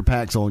you off your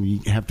Paxil, and you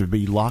have to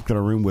be locked in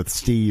a room with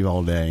Steve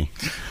all day.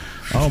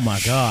 Oh my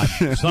God!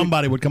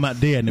 Somebody would come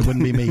out dead, and it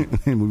wouldn't be me.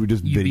 And we would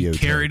just You'd be videotape.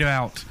 carried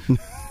out.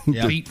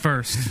 Feet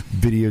first.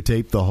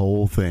 Videotape the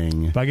whole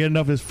thing. If I get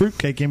enough of this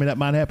fruitcake in me, that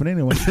might happen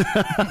anyway.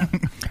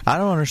 I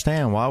don't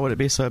understand. Why would it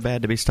be so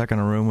bad to be stuck in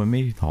a room with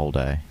me the whole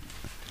day?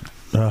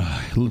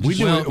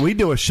 We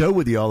do a show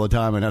with you all the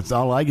time, and that's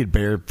all I get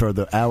bared for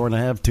the hour and a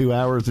half, 2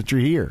 hours that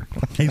you're here.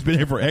 He's been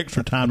here for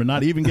extra time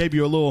tonight. He even gave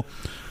you a little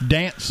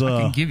dance.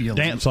 can give you a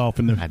dance off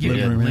in the Give you a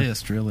living room.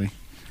 list, really.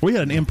 We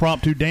had an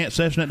impromptu dance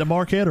session at the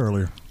Marquette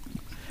earlier.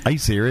 Are you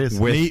serious?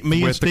 With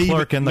and Steve, the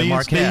clerk and the me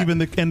Marquette.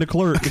 and Steve and the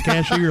clerk, the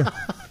cashier.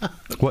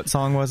 What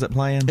song was it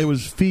playing? It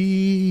was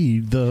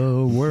 "Feed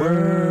the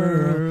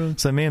World."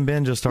 So me and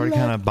Ben just started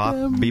kind of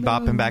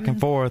bebopping back and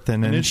forth,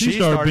 and then she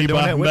started doing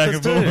it bebopping with back us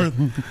and too.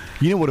 forth.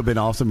 You know what would have been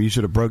awesome? You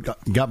should have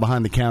got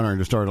behind the counter and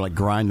just started like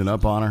grinding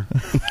up on her.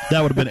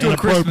 That would have been To a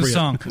Christmas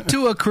inappropriate. song.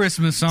 To a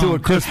Christmas song. To a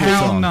Christmas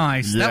How song.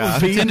 nice. Yeah. That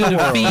was Feed intended the to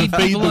world. feed Feed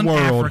people the in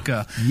world.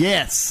 Africa.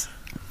 Yes.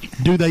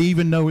 Do they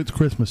even know it's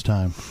Christmas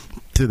time?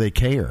 Do they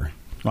care?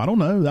 I don't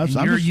know.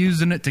 You're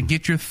using it to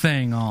get your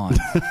thing on.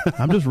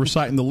 I'm just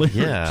reciting the lyrics.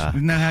 Yeah.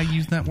 Isn't that how you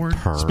use that word?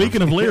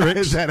 Speaking of lyrics,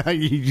 Is that how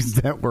you use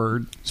that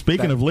word?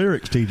 speaking of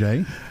lyrics,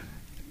 TJ.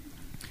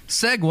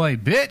 Segway,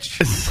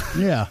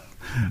 bitch. Yeah,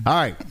 All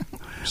right.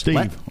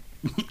 Steve.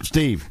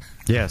 Steve.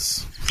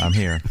 Yes, I'm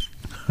here.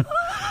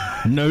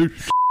 No.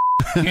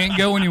 Can't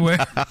go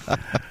anywhere.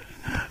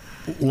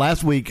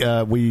 Last week,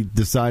 we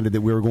decided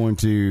that we were going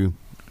to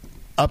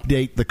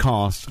update the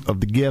cost of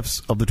the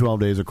gifts of the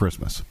 12 days of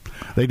Christmas.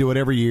 They do it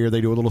every year.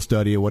 They do a little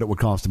study of what it would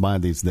cost to buy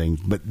these things.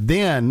 But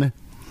then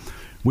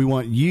we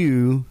want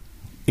you,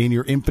 in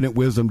your infinite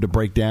wisdom, to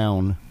break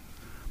down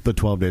the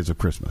 12 days of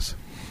Christmas.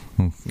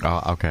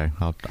 Okay,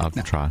 I'll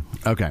try.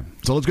 Okay.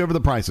 So let's go over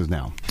the prices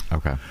now.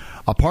 Okay.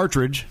 A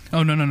partridge.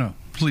 Oh, no.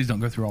 Please don't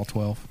go through all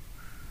 12.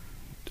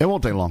 It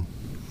won't take long.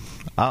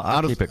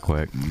 I'll keep it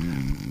quick.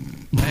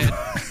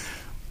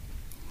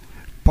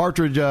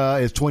 Partridge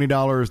is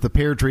 $20. The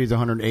pear tree is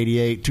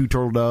 $188. 2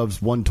 turtle doves,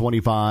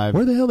 $125.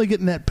 Where the hell are they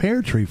getting that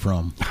pear tree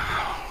from?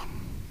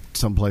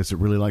 Someplace that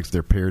really likes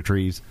their pear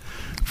trees.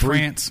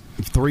 France.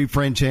 3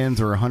 French hens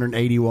are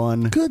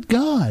 $181. Good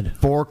God.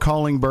 4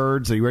 calling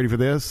birds. Are you ready for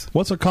this?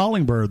 What's a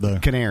calling bird, though?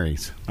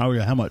 Canaries. Oh,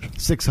 yeah. How much?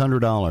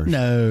 $600.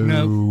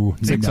 No.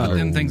 They No. put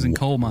them things in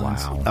coal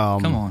mines. Wow.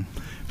 Come on.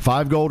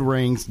 5 gold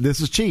rings.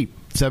 This is cheap.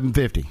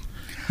 $750.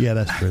 Yeah,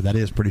 that's true. That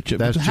is pretty cheap.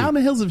 That's How cheap.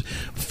 the hell's it?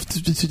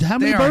 How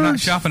many They are not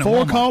birds? shopping at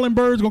 4 Walmart. calling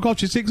birds going to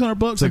cost you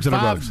 $600. And 600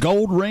 5 bucks.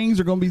 gold rings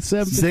are going to be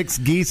 $750. 6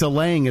 geese a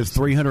laying is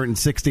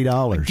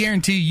 $360.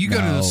 Guarantee you go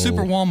to No. the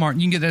Super Walmart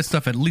and you can get that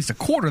stuff at least a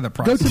quarter of the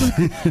price. Go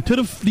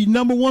to the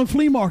number one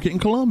flea market in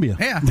Columbia.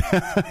 Yeah.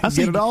 I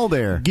see Get it all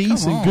there.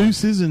 geese Come and on.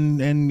 gooses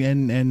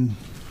and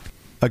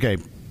Okay.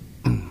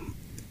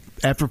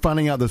 After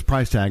finding out this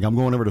price tag, I'm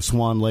going over to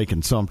Swan Lake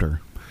in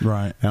Sumter,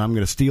 right. and I'm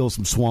going to steal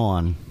some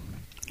swan.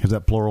 Is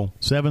that plural?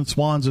 7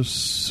 swans of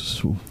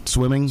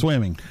Swimming?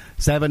 swimming.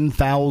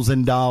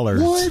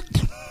 $7,000. What?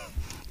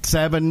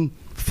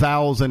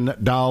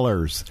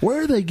 $7,000.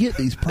 Where do they get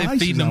these They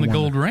prices? feed them I the wonder?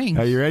 gold ring.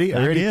 Are you ready? Are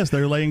you I ready? guess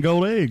they're laying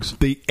gold eggs.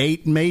 The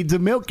 8 maids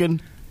of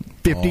milking,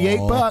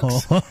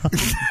 $58.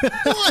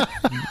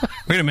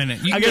 Wait a minute.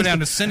 You can go down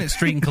to Senate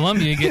Street in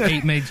Columbia and get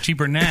 8 maids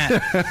cheaper than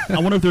that. I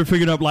wonder if they're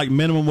figuring up like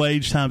minimum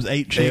wage times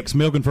 8 chicks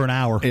milking for an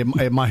hour.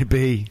 It might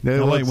be.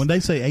 No, wait, when they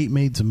say 8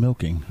 maids of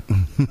milking,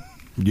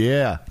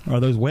 yeah, are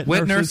those wet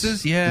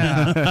nurses?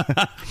 Yeah.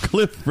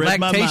 Cliff read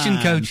my lactation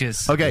mind.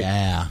 coaches. Okay.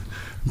 Yeah.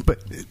 But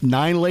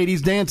 9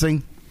 ladies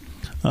dancing.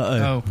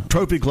 Oh.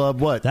 Trophy club,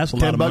 what? That's a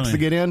lot of $10 money. to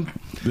get in?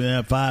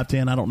 Yeah, 5,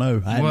 10, I don't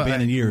know. I haven't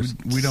been in years.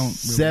 We don't.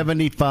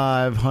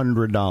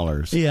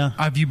 $7,500. Yeah.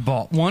 Have you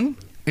bought one?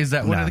 Is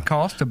that what No. it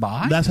costs to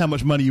buy? That's how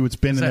much money you would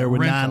spend Is in that there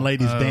with rental? 9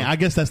 ladies dance. I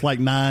guess that's like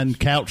 9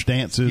 couch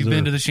dances. You've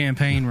been to the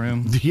champagne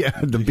room. Yeah,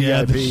 the the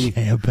VIP.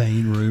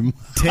 champagne room.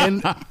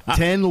 10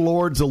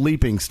 Lords of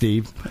Leaping,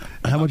 Steve.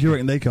 How much you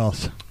reckon they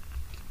cost?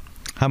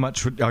 How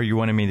much are you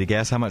wanting me to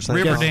guess? How much that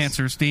River costs?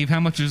 dancer, Steve. How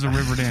much is a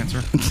river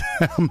dancer?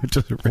 How much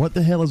is it? What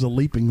the hell is a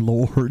leaping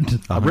lord?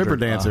 A river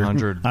dancer.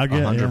 100 I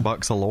get, yeah.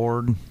 bucks a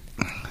lord.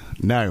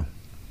 No.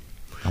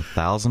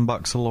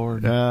 $1,000 a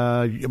lord.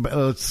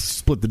 Let's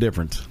split the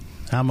difference.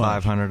 How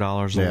much?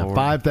 $500 a Yeah, lord.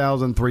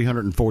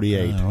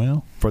 5,348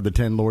 well. for the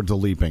 10 Lords of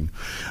Leaping.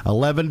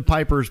 11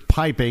 Pipers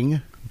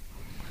piping.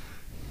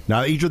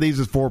 Now, each of these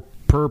is per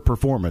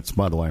performance,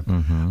 by the way.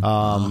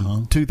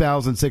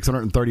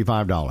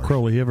 $2,635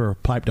 Crowley, you ever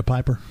piped a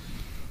piper?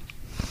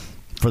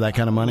 for that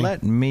kind of money.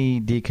 Let me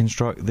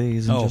deconstruct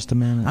these in just a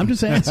minute. I'm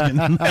just asking.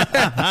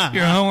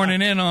 You're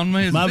horning in on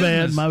me. My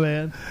bad.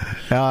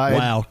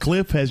 Wow,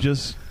 Cliff has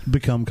just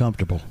become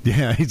comfortable.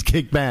 Yeah, he's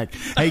kicked back.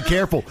 Hey,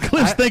 careful.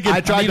 Cliff's thinking, I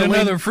need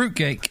another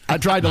fruitcake. I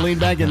tried to lean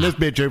back in this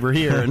bitch over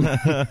here, and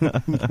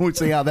we'll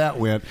see how that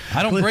went.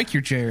 I don't break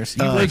your chairs.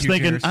 You break Cliff's your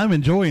thinking, chairs. I'm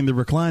enjoying the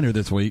recliner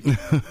this week.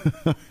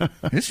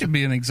 This should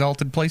be an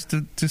exalted place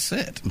to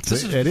sit.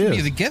 This It should is.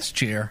 be the guest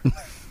chair.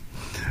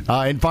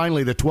 And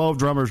finally, the 12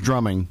 drummers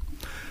drumming,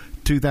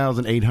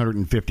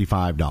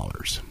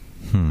 $2,855,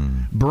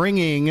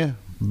 bringing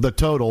the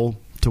total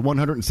to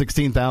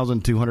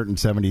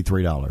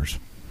 $116,273.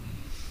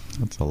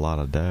 That's a lot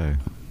of dough.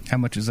 How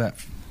much is that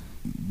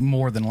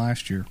more than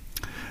last year?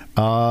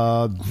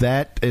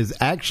 That is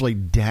actually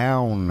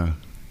down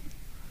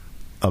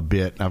a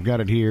bit. I've got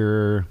it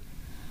here.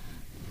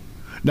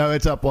 No,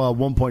 it's up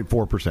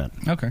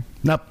 1.4%. Okay.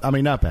 Not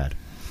bad,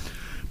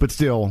 but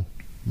still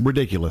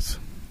ridiculous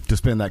to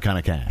spend that kind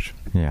of cash.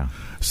 Yeah.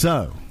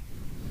 So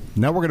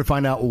now we're going to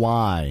find out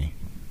why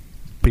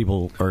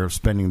people are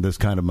spending this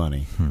kind of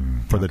money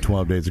for the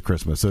 12 days of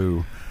Christmas.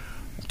 So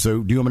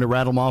do you want me to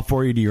rattle them off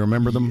for you? Do you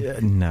remember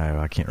them? No,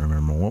 I can't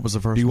remember. What was the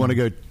first Do you one? want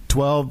to go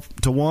 12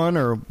 to 1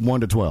 or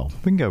 1 to 12?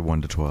 We can go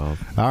 1 to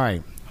 12. All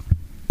right.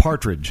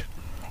 Partridge.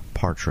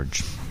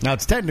 Partridge. Now,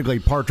 it's technically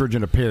partridge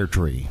in a pear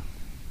tree.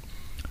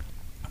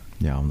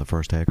 Yeah, on the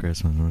first day of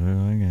Christmas, I gave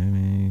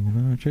me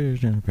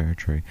partridge in a pear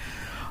tree.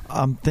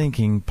 I'm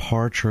thinking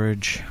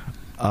partridge.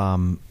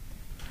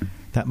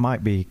 That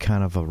might be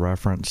kind of a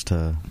reference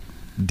to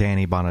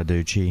Danny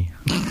Bonaducci.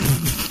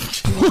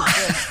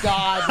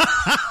 God.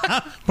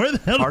 Where the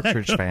hell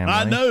Partridge Family.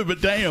 I know, but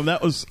damn,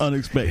 that was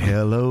unexpected.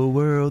 Hello,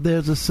 world,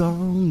 there's a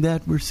song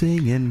that we're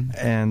singing.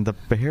 And the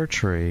pear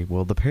tree,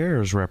 well, the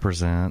pears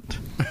represent,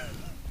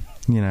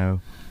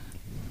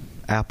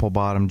 apple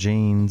bottom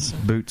jeans,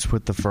 boots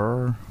with the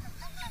fur.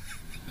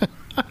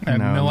 I have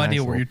no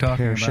idea what you're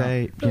talking pear about.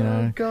 shape,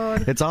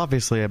 God. It's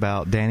obviously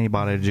about Danny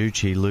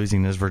Bonaducci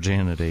losing his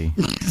virginity.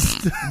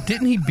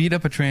 Didn't he beat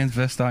up a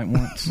transvestite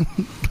once?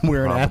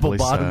 Wearing Probably apple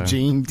bottom so.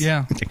 jeans.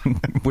 Yeah.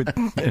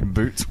 And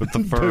boots with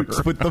the fur.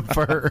 Boots with the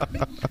fur.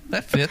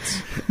 That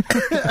fits.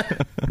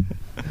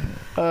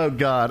 Oh,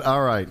 God.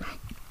 All right.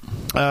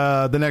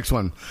 The next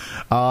one.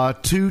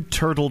 2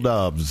 turtle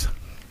doves.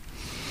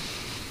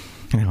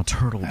 Now,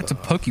 turtle That's a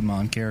dove.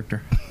 Pokemon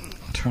character.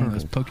 One of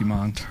those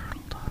Pokemon.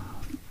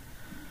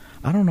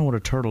 I don't know what a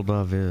turtle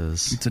dove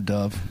is. It's a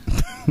dove.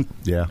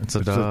 Yeah. It's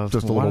a dove.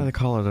 Just a Why little. do they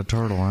call it a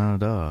turtle and a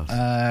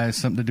dove?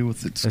 Something to do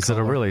with its Is it a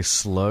color. really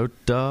slow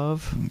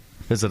dove?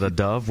 Is it a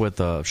dove with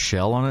a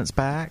shell on its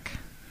back?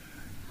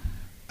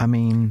 I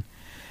mean,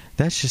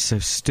 that's just so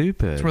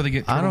stupid. That's where they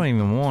get I turtle- don't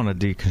even want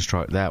to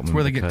deconstruct that one. It's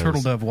where they get because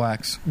turtle dove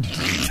wax.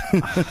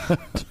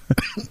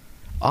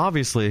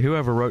 Obviously,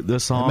 whoever wrote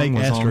this song make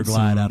was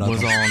Astroglide out of was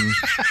them. on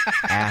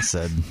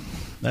acid.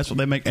 That's what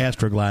they make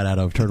Astroglide out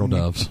of, turtle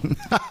doves.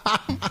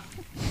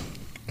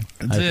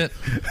 That's it.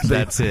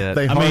 That's it.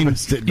 They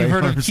harvest it. You've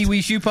heard of harvest-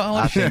 kiwi shoe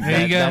polish? I think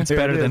There you go. that's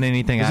better than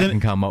anything I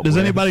can come up Does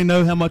with. anybody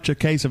know how much a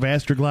case of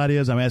Astroglide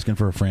is? I'm asking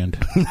for a friend.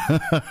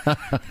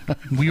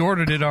 We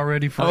ordered it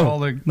already for all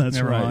the. that's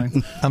never right.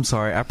 mind. I'm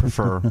sorry, I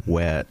prefer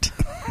wet.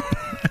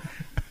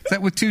 Is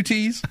that with 2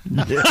 T's?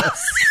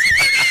 Yes.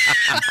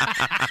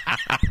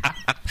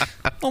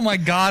 Oh my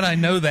God, I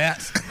know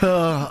that.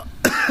 I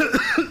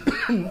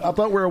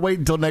thought we were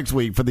waiting until next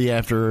week for the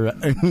After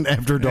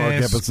Dark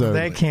Yes, episode.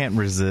 They can't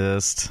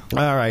resist.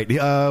 All right.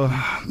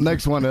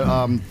 Next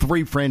one.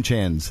 3 French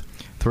hens.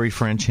 3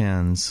 French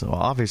hens. Well,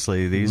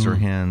 obviously, these are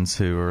hens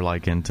who are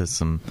like into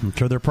some I'm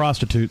sure they're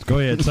prostitutes. Go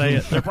ahead, say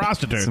it. They're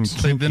prostitutes.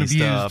 some They've been kinky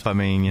abused. stuff. I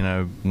mean,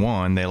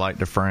 one, they like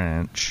the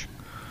French.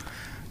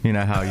 You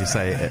know how you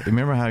say,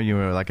 remember how you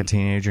were like a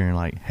teenager and you're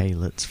like, hey,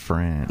 let's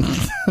French.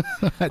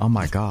 Oh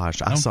my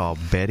gosh, I saw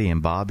Betty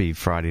and Bobby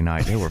Friday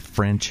night. They were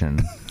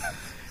Frenching.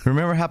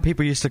 Remember how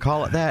people used to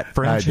call it that?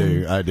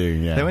 Frenching? I do,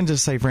 yeah. They wouldn't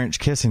just say French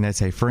kissing, they'd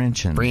say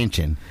Frenching.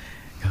 Frenching.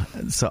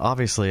 So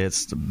obviously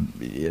it's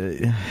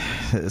touching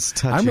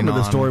I remember the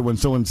on- story when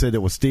someone said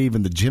it was Steve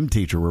and the gym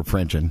teacher were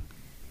Frenching.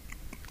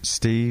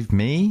 Steve,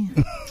 me?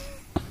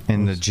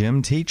 And the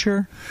gym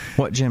teacher?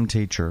 What gym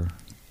teacher?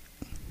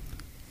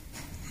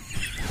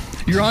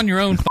 You're on your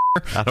own.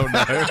 I don't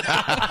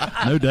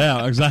know. No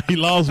doubt. Exactly.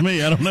 He lost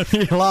me. I don't know.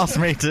 He lost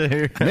me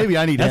too. Maybe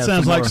I need to That have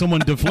sounds some like more. someone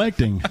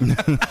deflecting.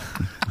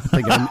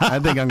 I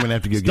think I'm going to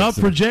have to go Stop get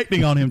some.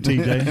 projecting on him,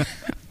 TJ.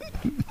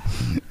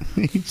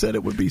 He said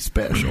it would be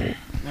special.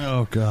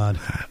 Oh, God.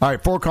 All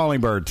right, 4 calling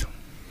birds.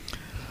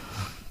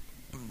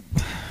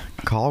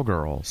 Call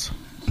girls.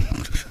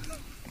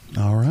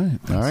 All right.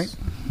 All right.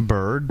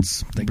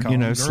 Birds. They call You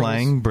know, them girls.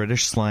 slang,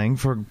 British slang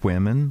for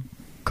women.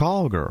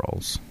 Call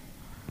girls.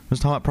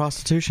 Let's talk about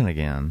prostitution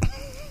again.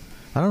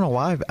 I don't know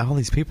why all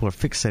these people are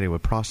fixated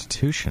with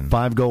prostitution.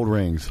 5 gold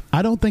rings.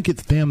 I don't think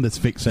it's them that's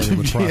fixated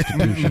with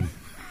prostitution.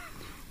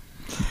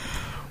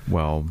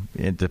 Well,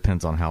 it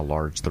depends on how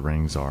large the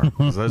rings are.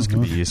 'Cause those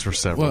could be used for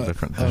several What?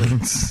 different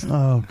things.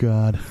 Oh,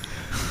 God.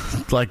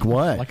 Like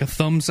what? Like a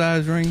thumb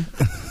size ring.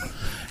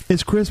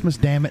 It's Christmas,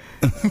 damn it.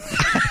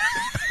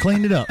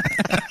 Clean it up.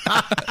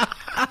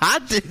 I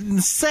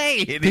didn't say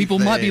anything. People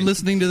might be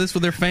listening to this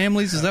with their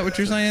families. Is that what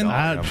you're saying?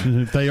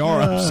 If they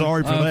are, I'm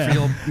sorry for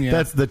that.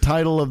 That's the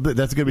title of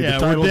that's going to be Yeah,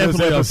 the title we're of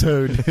this definitely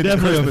episode.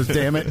 definitely Christmas,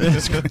 damn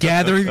it.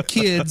 Gather your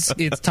kids.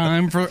 It's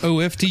time for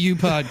OFTU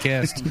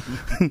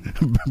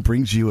podcast.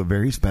 Brings you a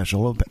very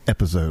special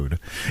episode.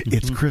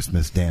 It's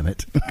Christmas, damn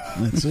it.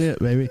 That's it,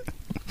 baby.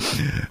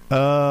 That's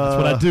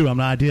what I do. I'm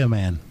an idea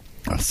man.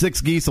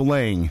 6 geese a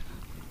laying.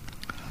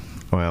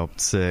 Well,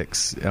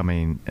 6. I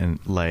mean, and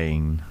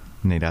laying.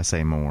 Need I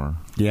say more?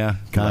 Yeah,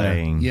 kind of.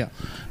 Laying. Yeah.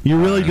 You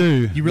really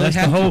do. You really that's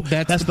have the whole.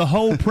 to- That's the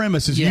whole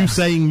premise. Is Yeah. you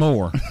saying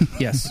more.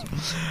 Yes.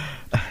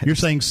 You're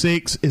saying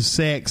 6 is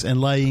sex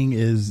and laying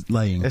is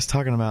laying. It's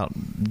talking about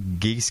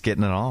geese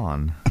getting it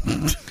on.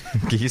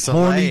 Geese are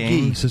Horny laying.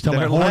 geese. It's talking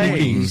They're about horny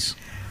laying. geese.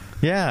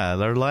 Yeah,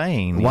 they're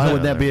laying. Why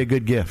would that be a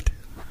good gift?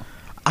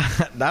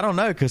 I don't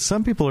know, because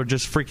some people are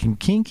just freaking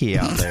kinky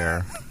out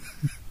there.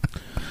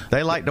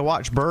 They like to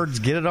watch birds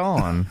get it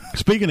on.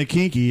 Speaking of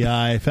kinky,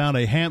 I found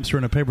a hamster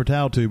in a paper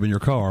towel tube in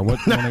your car. What?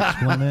 You want to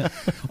explain that?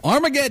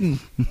 Armageddon.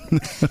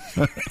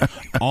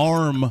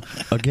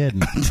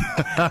 Armageddon.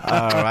 Oh,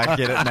 I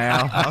get it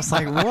now. I was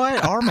like,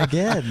 what?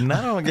 Armageddon?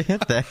 I don't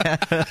get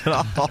that at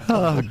all.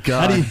 Oh,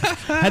 God.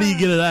 How do you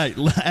get it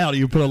out?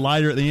 You put a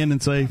lighter at the end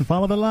and say,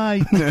 "Follow the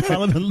light,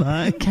 follow the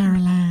light."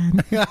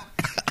 Caroline.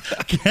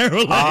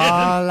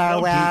 All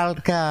are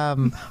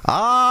welcome.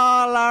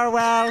 All are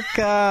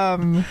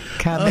welcome.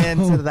 Come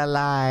into the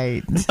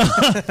light.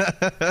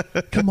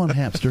 Come on,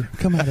 hamster.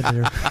 Come out of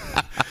there.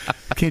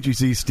 Can't you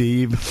see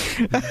Steve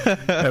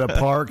at a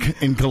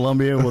park in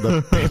Colombia with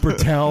a paper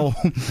towel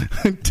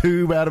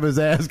tube out of his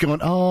ass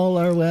going, all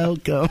are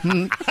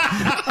welcome.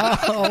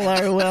 All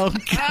are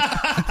welcome.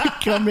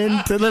 Come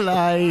into the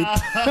light.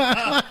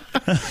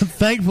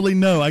 Thankfully,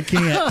 no, I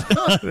can't.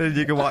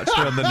 You can watch it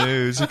on the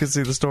news. You can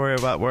see the story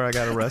about where I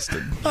got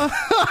arrested.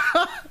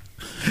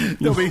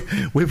 No,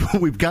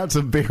 we've got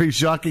some very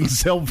shocking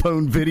cell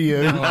phone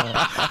video.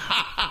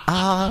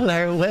 All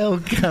are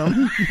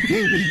welcome.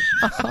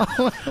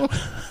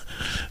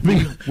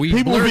 We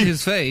People blurred be-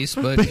 his face,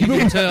 but you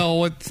can tell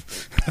what.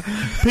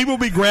 People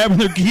be grabbing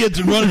their kids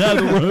and running out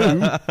of the room.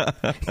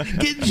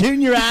 Get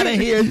Junior out of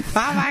here.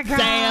 Oh, my God.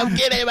 Sam,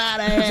 get him out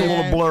of here. It's a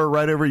little blur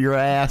right over your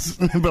ass,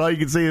 but all you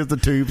can see is the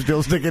tube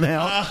still sticking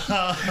out.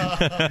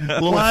 A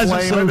little Why is it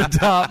flame so- at the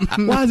top.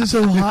 Why is it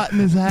so hot in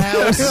his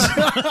house?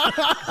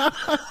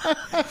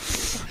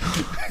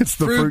 It's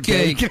the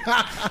Fruitcake.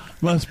 fruitcake.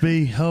 Must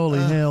be. Holy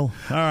hell.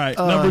 All right,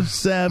 number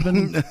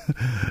 7.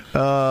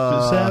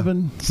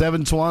 7.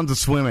 7 swans are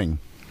swimming.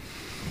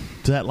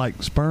 Is that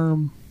like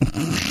sperm?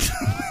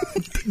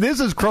 This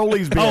is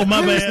Crowley's bit. Oh,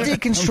 my bad.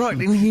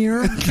 Deconstructing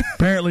here.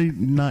 Apparently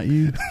not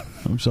you.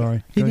 I'm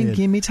sorry. He Go didn't ahead.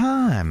 give me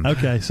time.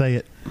 Okay, say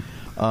it.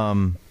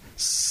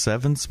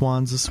 7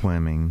 swans a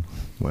swimming.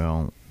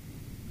 Well,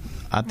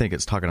 I think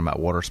it's talking about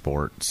water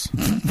sports.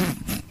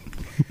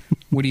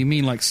 What do you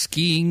mean, like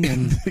skiing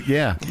and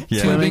Yeah.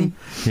 tubing?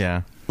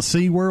 Yeah.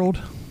 SeaWorld?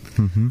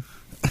 Mm-hmm.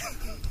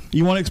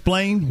 You want to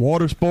explain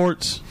water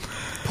sports?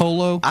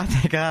 Polo? I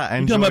think I You're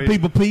enjoy. talking about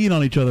people peeing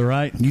on each other,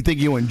 right? You think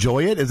you'll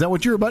enjoy it? Is that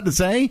what you're about to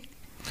say?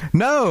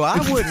 No, I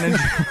wouldn't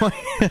enjoy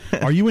it.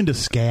 Are you into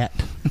scat?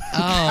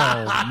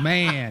 Oh,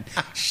 man.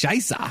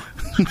 Scheisse.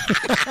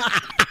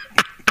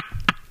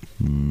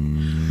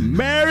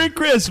 Merry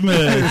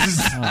Christmas!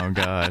 Oh,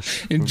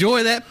 gosh.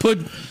 Enjoy that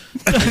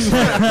We're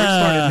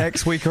starting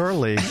next week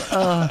early.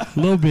 A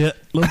little bit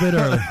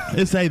early.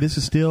 This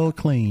is still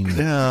clean.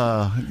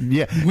 Yeah. And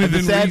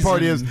the sad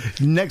part is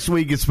next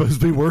week is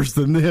supposed to be worse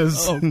than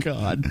this. Oh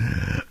God.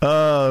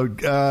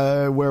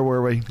 Where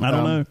were we? I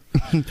don't know.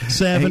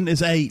 7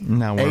 is 8.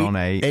 No, we're on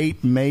 8.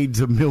 8 maids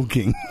of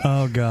milking.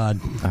 Oh God.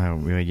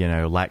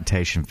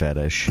 Lactation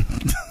fetish.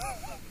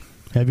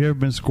 Have you ever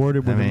been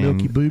squirted with a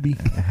milky booby?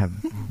 Have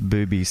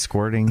booby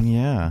squirting?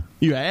 Yeah.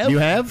 You have? You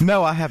have?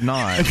 No, I have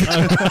not.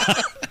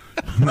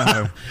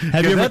 No.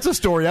 That's a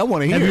story I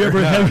want to hear.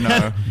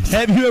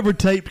 Have you ever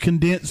taped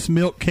condensed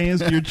milk cans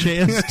to your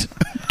chest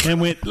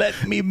and went,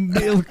 "Let me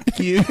milk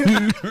you"?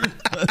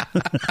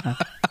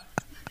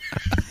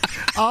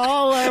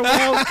 All are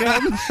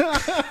welcome.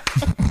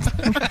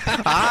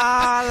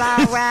 All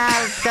are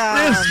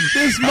welcome.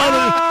 This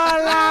mother.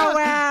 All are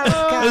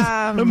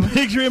welcome. I'm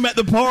picturing him at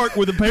the park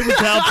with a paper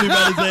towel tube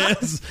out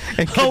his ass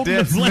and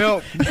condensed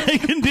milk.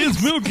 And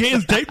condensed milk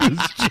cans taped to his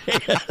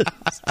chest.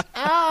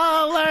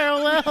 All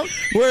are welcome.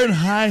 Wearing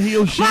high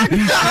heel shoes.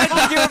 God,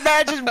 can you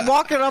imagine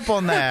walking up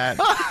on that?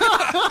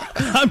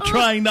 I'm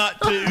trying not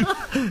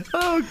to.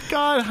 Oh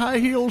God, high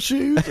heel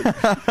shoes.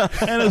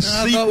 And a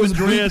sequin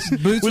dress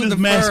boots with his the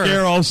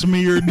mascara fur. all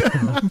smeared.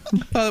 I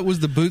thought it was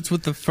the boots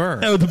with the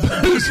fur. Oh, the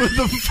boots with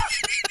the fur.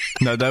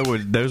 No,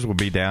 those would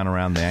be down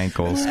around the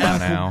ankles by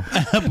now.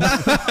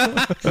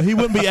 He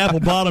wouldn't be apple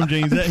bottom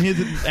jeans.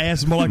 His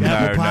ass is more like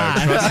apple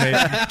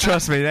pie.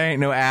 Trust me, there ain't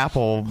no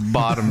apple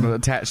bottom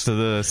attached to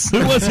this.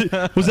 Who was it?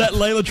 Was that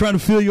Layla trying to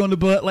feel you on the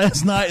butt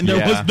last night and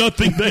there was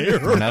nothing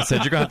there? And I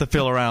said, you're going to have to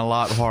feel around a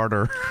lot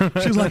harder.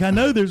 She was like, I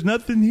know there's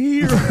nothing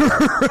here.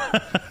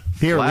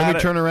 Here, let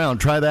me turn around.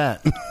 Try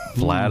that.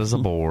 Flat as a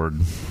board.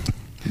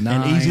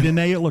 9. And easy to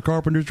nail, a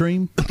carpenter's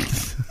dream.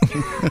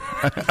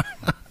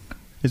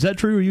 Is that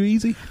true? Are you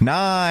easy?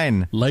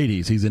 9.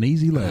 Ladies, he's an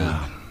easy load.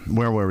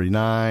 Where were we?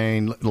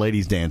 9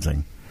 ladies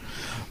dancing.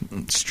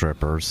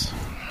 Strippers.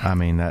 I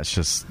mean,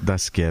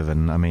 that's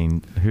given. I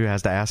mean, who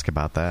has to ask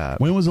about that?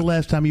 When was the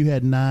last time you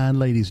had 9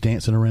 ladies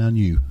dancing around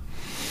you?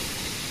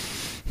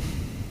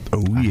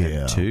 Oh, I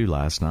yeah. had 2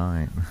 last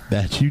night.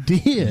 That you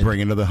did.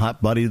 Bringing the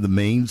hot buddy to the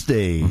main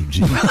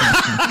stage.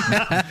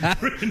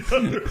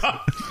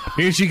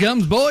 Here she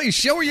comes, boys.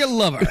 Show her you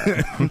love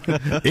her.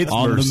 It's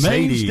on Mercedes.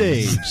 the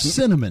main stage.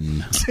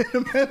 Cinnamon.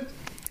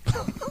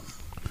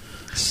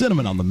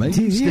 Cinnamon on the main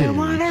stage. You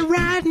want to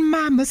ride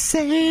my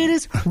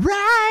Mercedes?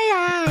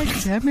 Right.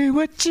 Tell me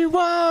what you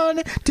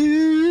want to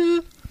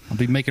do. I'll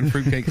be making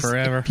fruitcake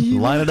forever.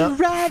 Line it up.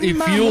 It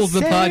fuels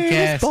the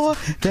podcast. Boy,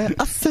 there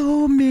are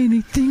so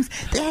many things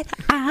that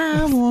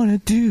I want to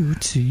do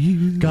to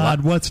you.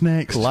 God, what's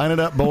next? Line it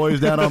up, boys,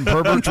 down on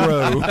Perverts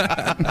Row.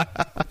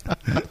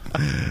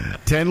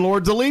 10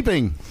 Lords of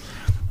Leaping.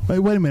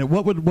 Wait a minute.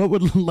 What would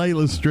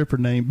Layla's stripper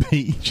name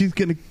be? She's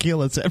going to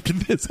kill us after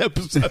this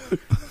episode.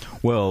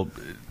 Well,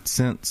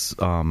 since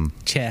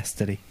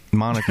Chastity.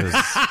 Monica's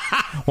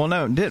well,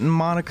 no, didn't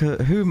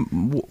Monica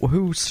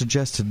who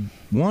suggested,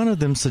 one of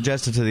them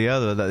suggested to the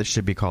other that it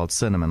should be called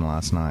Cinnamon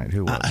last night?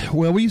 Who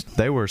was it?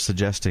 They were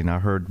suggesting, I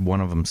heard one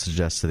of them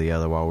suggest to the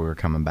other while we were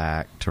coming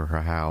back to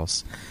her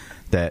house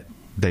that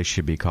they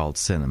should be called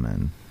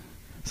Cinnamon.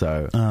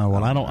 So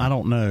I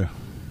don't know.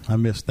 I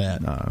missed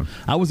that. No.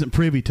 I wasn't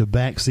privy to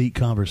backseat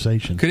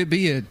conversation. Could it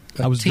be a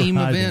team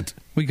event?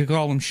 We could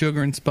call them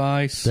Sugar and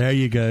Spice. There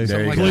you go.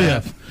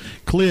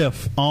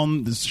 Cliff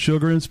on the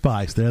Sugar and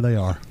Spice. There they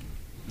are.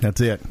 That's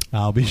it.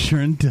 I'll be sure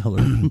and tell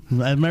her. As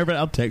a matter of fact,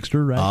 I'll text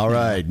her All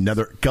right.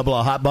 Another couple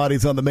of hot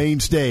bodies on the main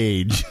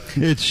stage.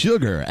 It's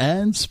Sugar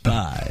and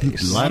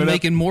Spice. I'm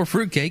making more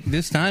fruitcake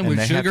this time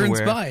with Sugar and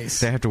Spice.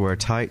 They have to wear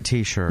tight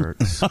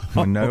T-shirts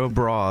with no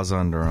bras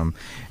under them,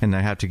 and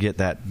they have to get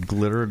that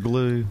glitter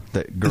glue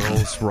that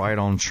girls write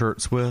on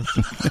shirts with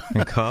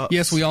and cups.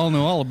 Yes, we all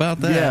know all about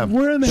that. Yeah.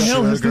 Where in the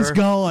hell has this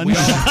gone?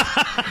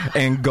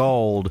 And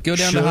gold. Go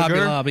down sugar, to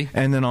Hobby Lobby.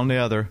 And then on the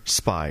other,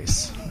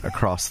 Spice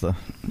across the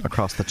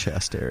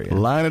chest area.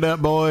 Line it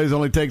up, boys.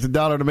 Only takes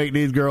 $1 to make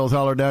these girls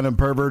holler down in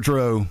Perverts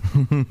Row.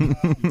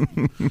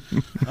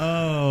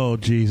 Oh,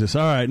 Jesus.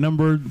 All right.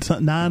 Number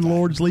 9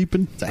 Lords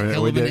Leaping. It's a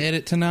hell of an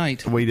edit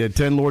tonight. We did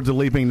 10 Lords of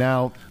Leaping.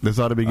 Now this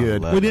ought to be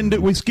good.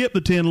 We skipped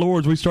the 10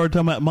 Lords. We started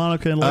talking about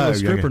Monica and Layla's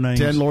stripper names.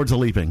 10 Lords of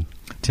Leaping.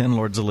 10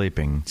 Lords of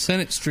Leaping.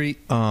 Senate Street.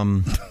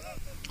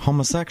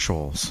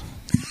 Homosexuals.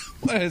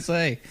 What did I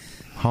say?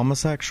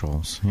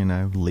 Homosexuals,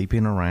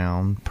 leaping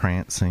around,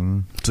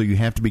 prancing. So you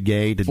have to be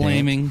gay to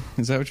Flaming. dance?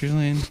 Is that what you're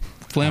saying?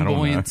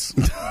 Flamboyance.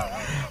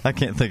 I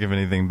can't think of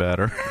anything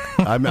better.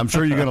 I'm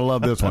sure you're going to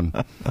love this one.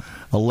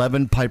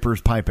 11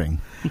 Pipers Piping.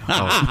 Oh,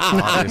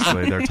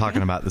 obviously, they're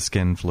talking about the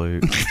skin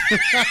flute.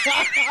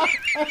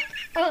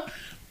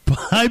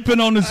 Piping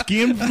on the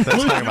skin flute? They're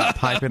talking about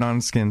piping on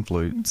skin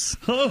flutes.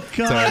 Oh,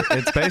 God. So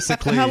it's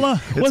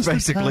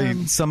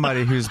basically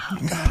somebody who's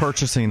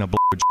purchasing a blowjob.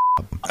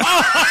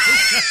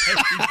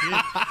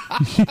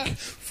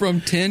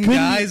 From 10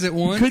 guys at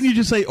once? Couldn't you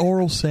just say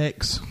oral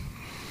sex?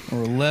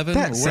 Or 11?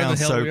 That or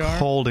sounds where the hell so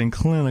cold and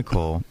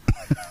clinical.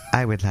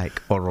 I would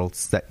like oral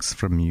sex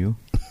from you.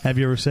 Have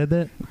you ever said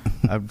that?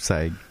 I'd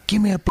say,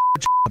 give me a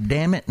job,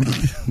 damn it.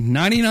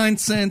 99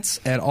 cents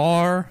at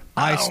our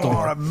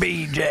iStore.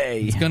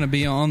 BJ. It's going to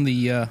be on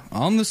the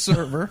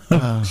server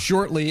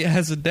shortly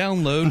as a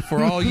download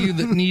for all you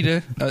that need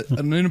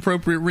an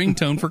inappropriate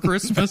ringtone for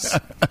Christmas.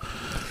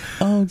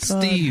 Oh, God.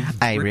 Steve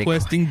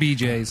requesting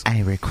BJ's.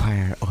 I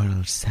require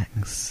oral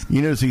sex.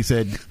 You notice he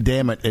said,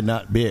 damn it, and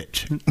not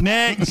bitch.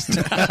 Next.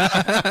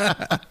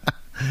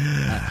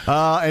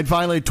 And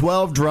finally,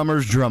 12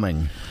 drummers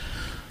drumming.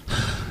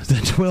 The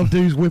 12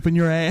 dudes whipping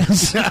your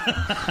ass.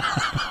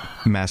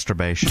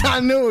 Masturbation. I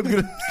knew it was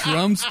going to...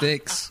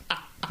 Drumsticks.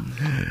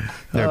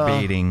 They're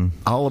beating.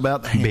 All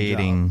about the hand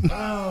Beating. job.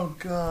 Oh,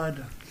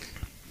 God.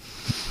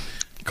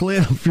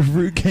 Cliff, your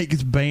fruitcake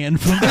is banned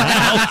from the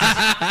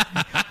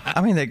house.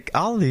 I mean,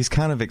 all of these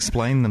kind of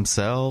explain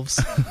themselves.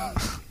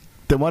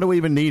 Then why do we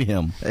even need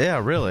him? Yeah,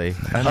 really.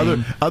 I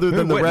mean, Other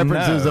than the who wouldn't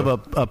references know?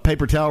 of a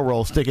paper towel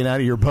roll sticking out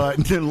of your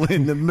butt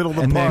in the middle of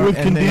the park. With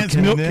condensed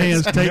milk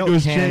cans taped to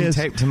his chest.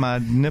 taped to my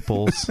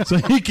nipples. So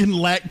he can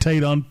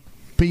lactate on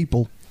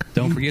people.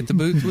 Don't forget the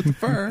boots with the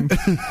fur. And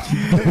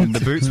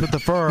the boots with the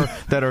fur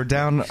that are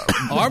down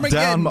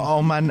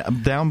below my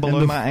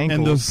ankles.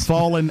 And the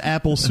fallen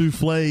apple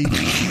souffle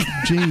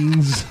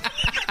jeans.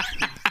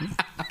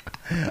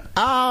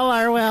 All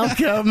are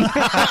welcome.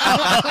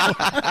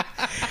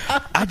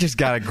 I just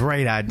got a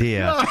great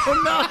idea. All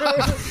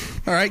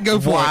right, go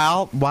for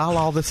it. While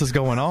all this is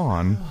going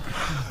on,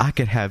 I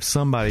could have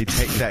somebody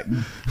take that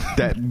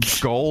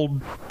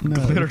gold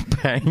glitter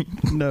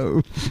paint.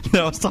 No.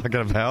 I was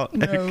talking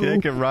about. I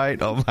could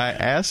write on my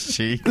ass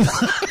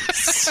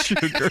cheeks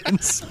sugar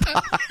and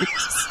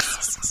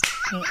spice.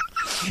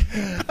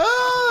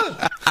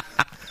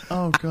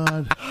 Oh,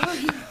 God.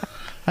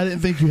 I didn't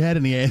think you had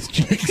any ass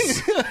cheeks.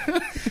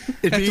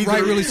 Have to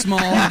write really small.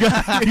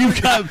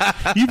 You've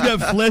got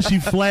fleshy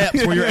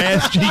flaps where your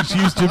ass cheeks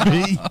used to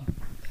be.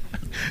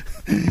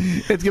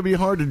 It's going to be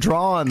hard to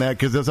draw on that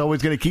because it's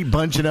always going to keep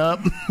bunching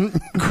up.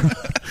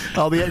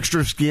 All the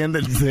extra skin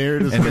that's there.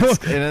 And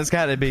it's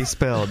got to be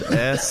spelled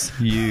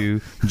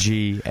S-U-G-A.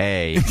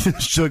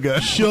 Sugar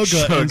and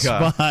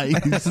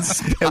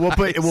spice. And we'll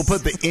put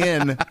the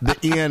N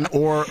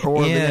or the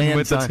N and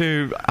with the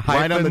two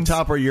right on the hyphens.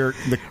 top of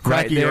the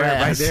crack of your right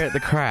ass. there at the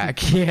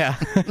crack. Yeah.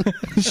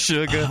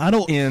 Sugar. I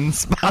don't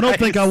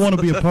think I want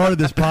to be a part of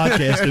this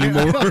podcast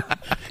anymore.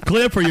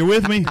 Cliff, are you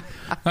with me?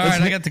 All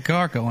right, I got the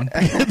car going.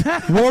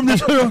 Warm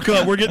this hook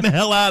up. We're getting the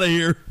hell out of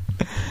here.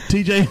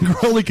 TJ and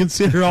Crowley can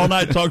sit here all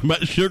night talking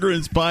about sugar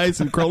and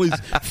spice and Crowley's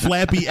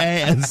flappy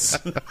ass.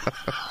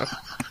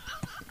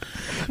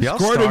 Y'all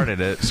started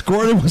it.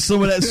 Squirted with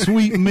some of that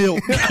sweet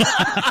milk.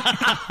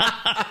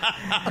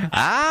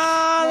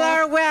 All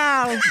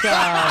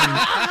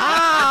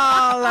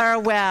are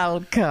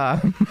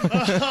welcome.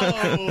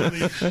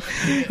 Holy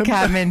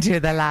Come into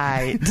the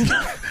light.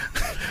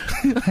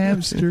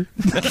 hamster.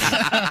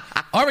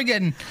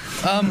 Armageddon.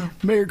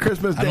 Merry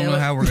Christmas, I don't know damn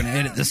it. how we're going to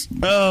edit this.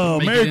 Oh,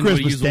 Make it Merry into a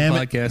Christmas, usable damn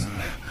it.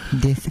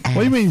 podcast. What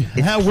do you mean?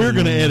 How we're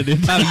going to edit it?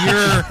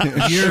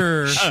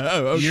 You're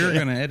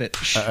going to edit.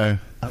 Uh-oh.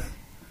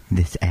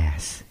 This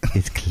ass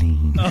is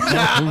clean.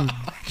 Oh,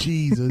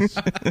 Jesus.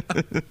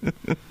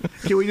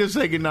 Can we just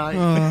say goodnight?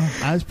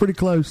 I was pretty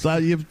close. I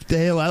don't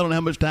know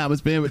how much time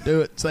it's been, but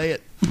do it. Say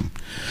it.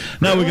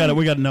 No, we got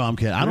to. No, I'm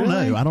kidding. I don't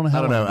know. I don't know how.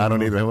 I don't know. I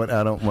don't either.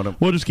 I don't want to.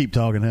 We'll just keep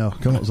talking. Hell,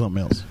 come on with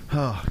something else.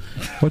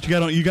 What you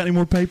got on? You got any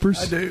more papers?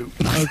 I do.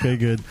 Okay,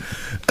 good.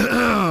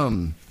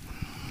 I'm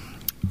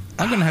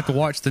going to have to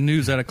watch the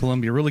news out of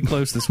Columbia really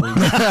close this week.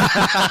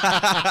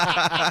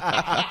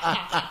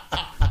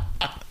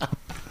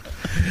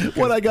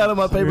 What I got on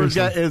my paper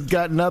has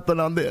got nothing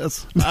on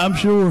this. I'm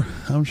sure.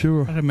 I got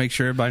to make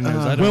sure everybody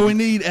knows. I don't Well, we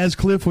need, as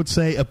Cliff would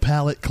say, a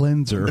palate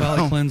cleanser.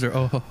 palate cleanser.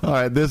 Oh, All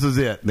right, this is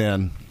it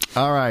then.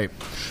 All right.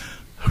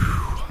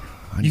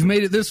 you've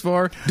made it this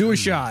far. Do a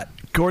shot.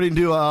 According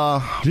to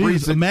Jeez,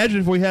 recent.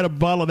 imagine if we had a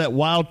bottle of that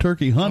wild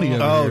turkey honey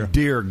over Oh here.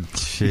 dear.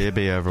 Should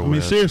be over I mean,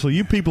 with. seriously,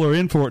 you people are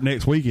in for it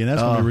next weekend.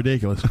 That's going to be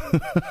ridiculous.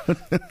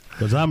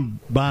 Because I'm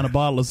buying a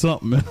bottle of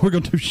something, and we're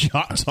going to do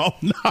shots all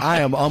night.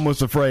 I am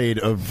almost afraid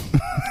of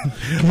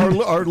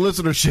our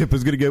listenership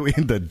is going to go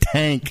in the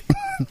tank.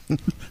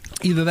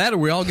 Either that or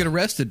we all get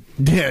arrested.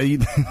 Yeah.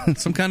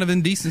 Some kind of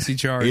indecency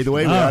charge. Either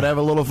way, we ought to have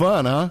a little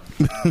fun, huh?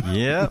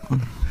 Yep.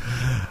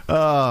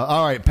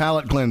 All right,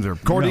 palate cleanser.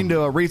 According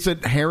to a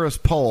recent Harris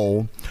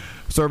poll,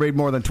 surveyed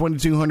more than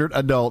 2,200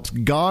 adults,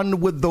 Gone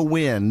with the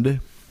Wind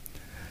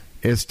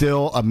is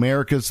still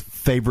America's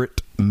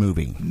favorite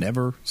movie.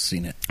 Never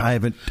seen it. I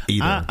haven't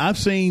either. I've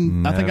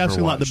seen. I think I've Never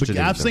seen like watched it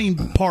I've either.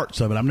 seen parts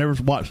of it. I've never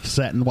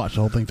sat and watched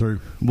the whole thing through.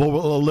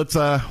 Well,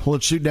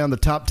 let's shoot down the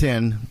top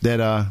 10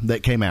 that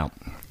came out.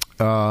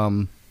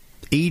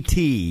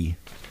 E.T.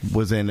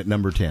 was in at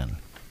number 10.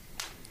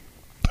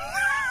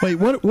 Wait,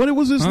 what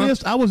was this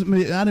list? I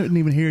didn't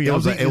even hear you. It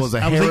was a I was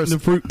Harris- eating the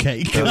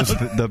fruitcake. It was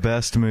the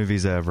best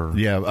movies ever.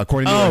 Yeah,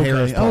 according to Oh, a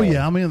Harris okay. poll. Oh,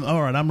 yeah. I'm in. All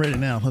right, I'm ready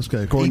now. Let's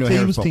go. According to a E.T.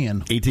 Harris was poll,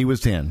 10. E.T.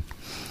 was 10.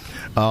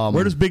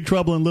 Where does Big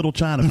Trouble in Little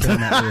China fit on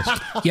that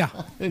list? Yeah.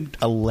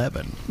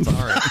 11.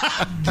 Sorry.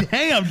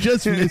 Damn,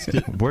 just missed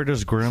it. Where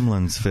does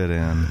Gremlins fit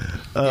in?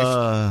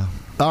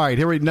 All right,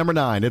 here we number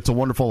 9. It's a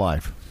Wonderful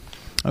Life.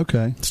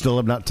 Okay. Still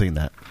have not seen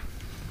that.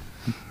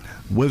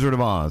 Wizard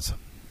of Oz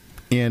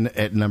in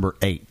at number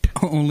 8.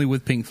 Only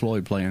with Pink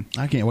Floyd playing.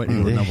 I can't wait to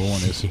hear what number 1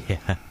 is. Yeah.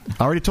 I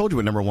already told you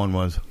what number 1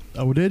 was.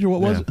 Oh, did you?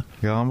 What was it?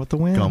 Gone with the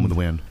Wind. Gone with the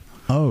Wind.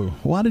 Oh,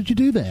 why did you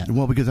do that?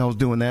 Well, because I was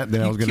doing that,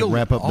 then I was going to Killed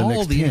wrap up the all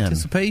next the 10.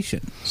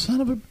 anticipation. Son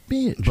of a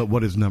bitch. But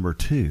what is number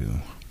 2?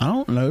 I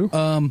don't know.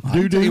 I'll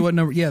tell you what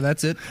number. Yeah,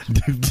 that's it.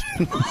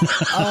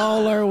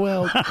 All are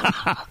well.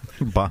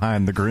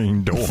 Behind the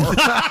green door.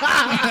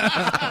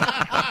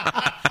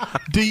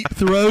 Deep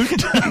Throat.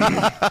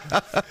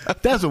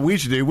 That's what we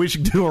should do. We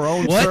should do our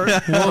own What?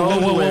 search.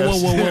 Whoa.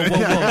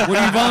 What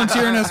are you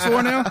volunteering us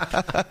for now?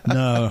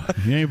 No,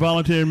 you ain't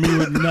volunteering me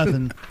with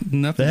nothing.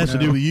 Nothing. That has to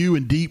do with you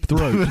and Deep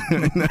Throat.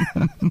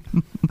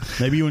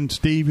 Maybe you and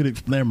Steve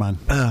could never mind.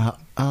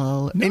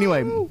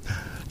 Anyway,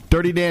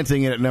 Dirty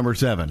Dancing in at number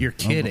 7. You're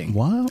kidding.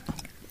 What?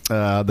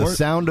 The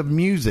Sound of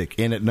Music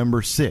in at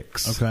number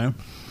 6. Okay.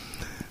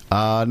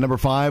 Number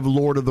 5,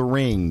 Lord of the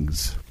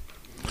Rings.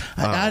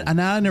 I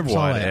never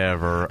saw that.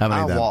 Whatever. How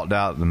many I of that? walked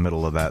out in the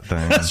middle of that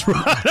thing. That's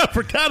right. I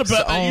forgot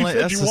about that. You said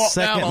That's you the walked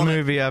out second on it.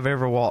 movie I've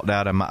ever walked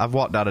out of. I've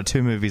walked out of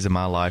 2 movies in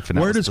my life. And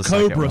Where that was does the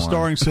second Cobra one.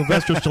 starring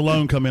Sylvester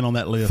Stallone come in on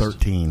that list?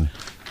 13.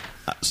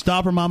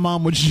 Stop or My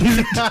Mom Would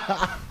Shoot.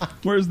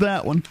 Where's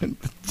that one?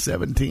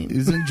 17.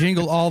 Isn't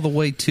Jingle All the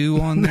Way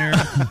 2 on there?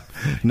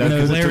 No, With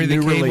 'cause Larry it's a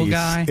the new Cable release.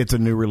 Guy? It's a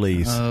new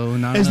release. Oh,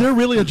 no. Is there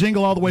really a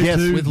Jingle All the Way Yes,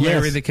 to? With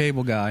Larry Yes. the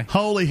Cable Guy.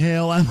 Holy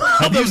hell! I Have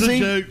you that was a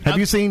seen? joke. Have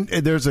you seen?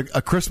 There's a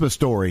Christmas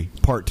Story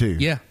Part 2.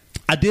 Yeah.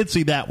 I did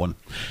see that one.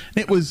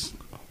 It was.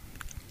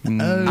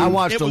 I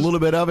watched it a was- little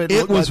bit of it. it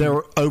Looked like was- they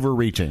were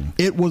overreaching.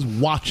 It was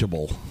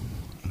watchable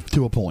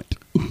to a point.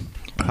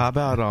 How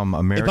about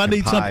American If I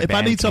need Pie if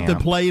I need something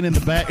Bandcamp? playing in the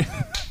back,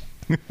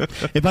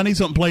 if I need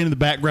something playing in the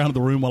background of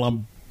the room while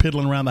I'm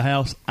piddling around the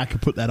house, I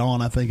could put that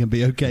on. I think and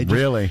be okay.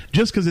 Really?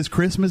 Just because it's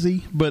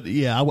Christmassy, but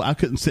yeah, I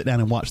couldn't sit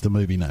down and watch the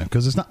movie now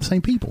because it's not the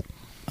same people.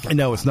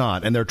 No, it's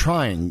not, and they're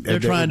trying. They're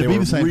trying to they be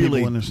were the same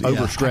really people in this- yeah.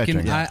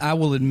 overstretching. I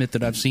will admit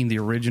that I've seen the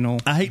original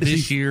I hate to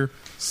this see- year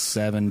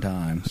 7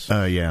 times.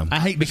 Oh yeah. I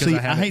hate to Because see. I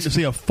haven't I hate to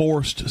see a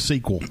forced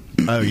sequel.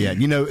 Oh yeah.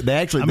 You know, they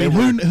actually. I they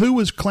mean, were, who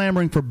was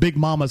clamoring for Big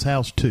Mama's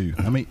House too?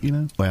 I mean, you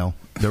know, well,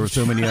 there were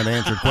so many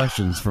unanswered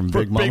questions from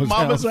Big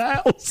Mama's,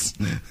 house.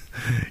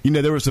 You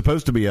know, there was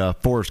supposed to be a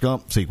Forrest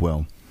Gump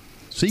sequel.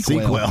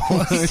 Sequel.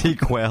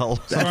 Sequel.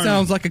 That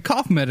sounds like a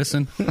cough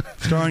medicine.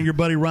 Starring your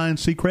buddy Ryan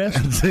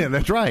Seacrest. Yeah,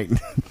 that's right.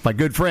 My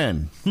good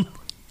friend.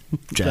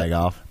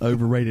 Jagoff.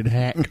 Overrated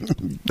hack.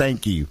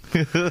 Thank you.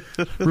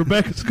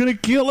 Rebecca's going to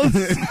kill us.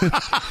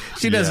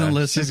 She doesn't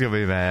listen. She's gonna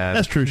be mad.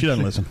 That's true. She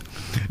doesn't listen.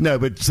 No,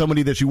 but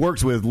somebody that she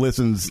works with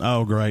listens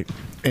Oh, great.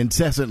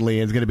 incessantly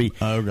and is going to be,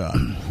 Oh, God.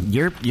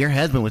 your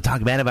husband was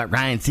talking bad about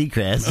Ryan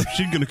Seacrest.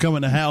 She's going to come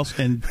in the house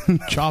and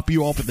chop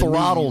you off at the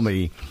Throttle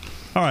knees. me.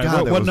 All right. God,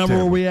 that what was number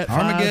terrible. were we at?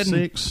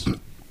 Armageddon. 5, 6?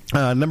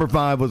 Number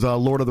 5 was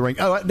Lord of the Rings.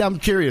 Oh, I'm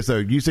curious, though.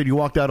 You said you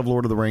walked out of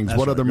Lord of the Rings. That's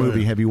What right. other Go movie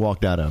ahead. have you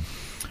walked out of?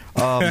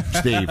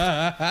 Steve.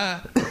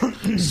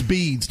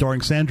 Speed,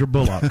 starring Sandra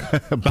Bullock.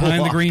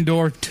 Behind the Green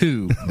Door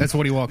 2. That's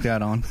what he walked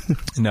out on.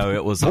 No,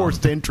 it was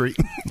Forced entry.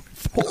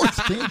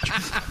 Forced entry.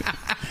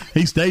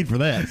 He stayed for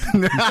that.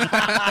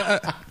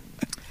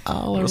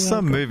 it was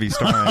some movie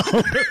starring.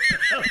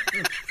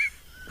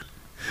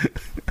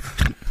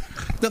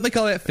 Don't they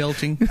call that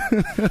felching?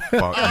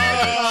 Fuck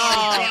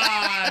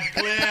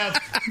nugget.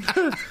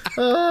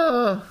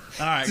 All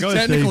right, It's go a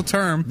ahead, technical Steve.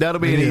 term. That'll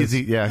be It an is.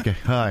 easy. Yeah, okay.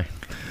 Hi.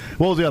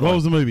 What was the other What one?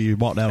 was the movie you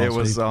walked out on, It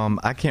was Steve?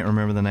 I can't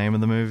remember the name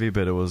of the movie,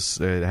 but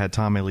it had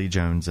Tommy Lee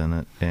Jones in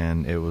it,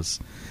 and it was.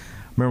 I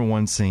remember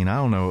one scene. I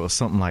don't know. It was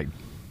something like.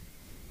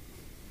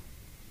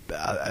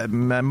 It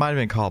might have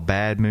been called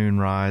Bad Moon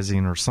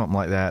Rising or something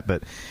like that.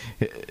 But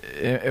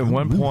at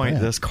one point,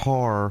 bad. this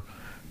car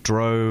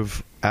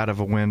drove out of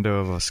a window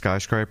of a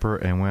skyscraper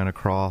and went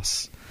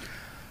across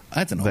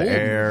That's an the old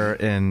air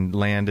and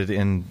landed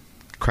in.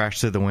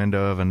 Crashed through the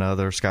window of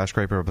another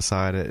skyscraper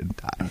beside it.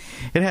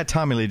 It had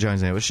Tommy Lee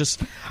Jones in it. It was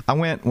just, I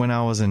went when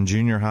I was in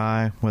junior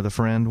high with a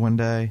friend one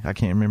day. I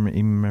can't remember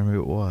who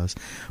it was.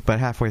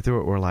 But halfway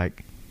through it, we're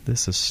like,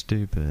 this is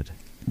stupid.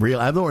 Real.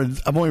 I've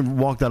only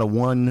walked out of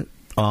one.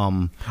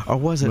 Or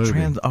was it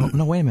movie.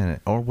 no, wait a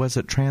minute. Or was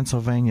it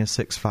Transylvania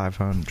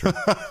 6500? Or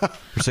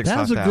 65,000? That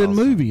was a good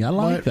movie. I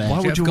like that. why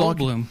would Jeff you walk-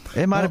 Goldblum.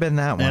 It might have been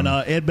that one. And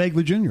Ed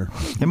Begley Jr.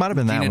 It might have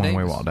been that Gina one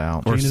we Davis. walked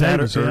out. Or, Gina Saturday,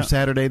 Davis, yeah. or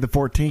Saturday the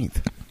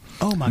 14th.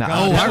 Oh, my No, God.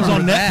 I That was on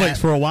remember Netflix that.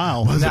 for a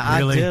while. Was it I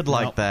really? did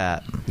like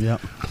that.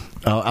 Yep.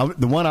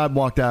 The one I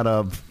walked out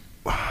of,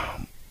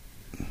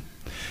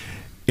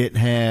 it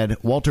had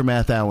Walter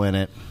Matthau in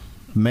it,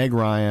 Meg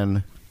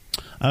Ryan.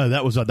 Oh,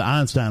 that was the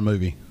Einstein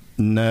movie.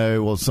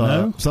 No, well,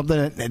 No? something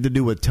that had to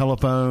do with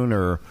telephone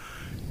or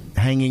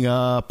hanging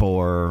up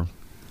or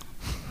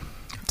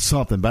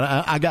something. But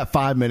I got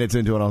 5 minutes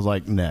into it. I was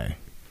like, no.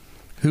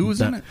 Who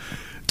was in it?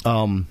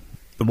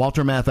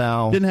 Walter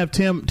Matthau. Didn't have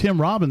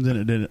Tim Robbins in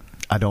it, did it?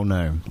 I don't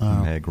know.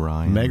 Meg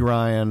Ryan. Meg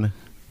Ryan.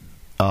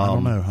 I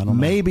don't know.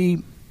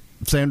 Maybe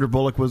Sandra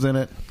Bullock was in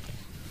it.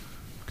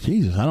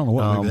 Jesus, I don't know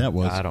what movie that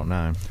was. I don't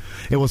know.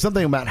 It was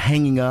something about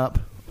hanging up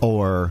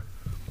or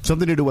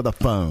something to do with a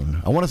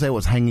phone. I want to say it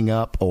was Hanging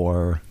Up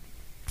or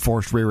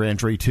Forced Rear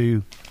Entry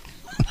 2.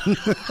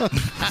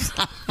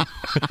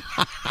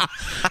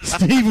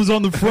 Steve was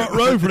on the front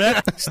row for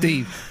that.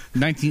 Steve,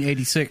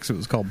 1986. It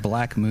was called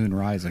Black Moon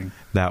Rising.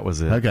 That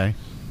was it. Okay.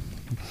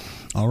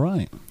 All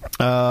right.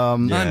 I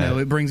know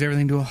it brings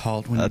everything to a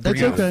halt when you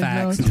bring out okay.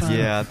 facts. No, it's fine.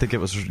 Yeah, I think it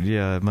was.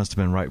 Yeah, it must have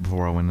been right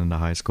before I went into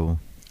high school.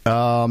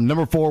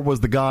 Number 4 was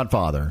The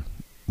Godfather,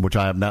 which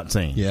I have not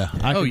seen. Yeah.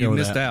 I Oh, could you go with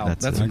missed that. out.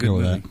 That's I a could good go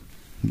with movie. that.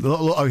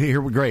 Oh,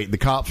 here we're great. The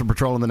cops are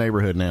patrolling the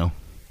neighborhood now.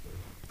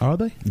 Are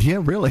they? Yeah,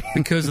 really.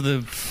 Because of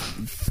the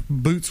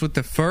boots with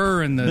the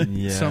fur and the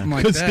Yeah. something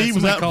like that. Steve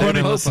was Somebody out called front it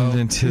of a listening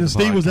hopo. to the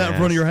Steve was out in podcast.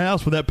 front of your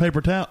house with that paper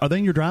towel. Are they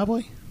in your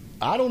driveway?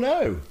 I don't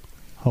know.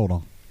 Hold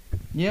on.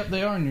 Yep,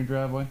 they are in your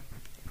driveway.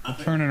 I'll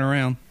turn it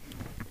around.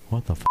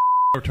 What the?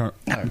 Turn.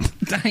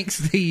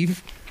 Thanks,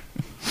 Steve.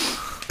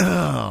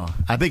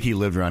 I think he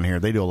lived around here.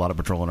 They do a lot of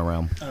patrolling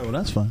around. Oh, well,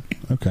 that's fine.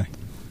 Okay.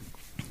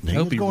 He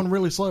Hope was he- going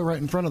really slow right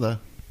in front of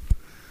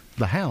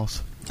the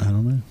house. I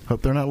don't know.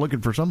 Hope they're not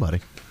looking for somebody.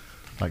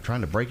 Like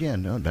trying to break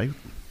in. No, they,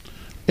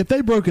 If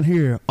they broke in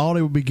here, all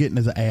they would be getting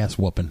is an ass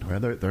whooping. well,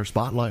 they're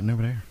spotlighting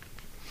over there.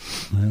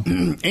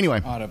 Well,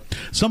 Anyway,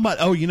 somebody.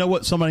 Oh, you know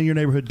what? Somebody in your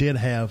neighborhood did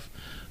have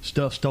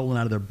stuff stolen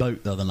out of their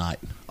boat the other night.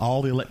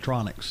 All the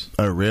electronics.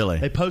 oh really?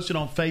 They posted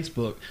on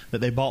Facebook that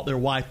they bought their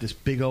wife this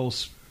big old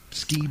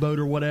ski boat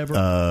or whatever.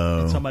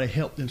 Oh. And somebody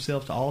helped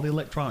themselves to all the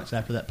electronics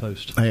after that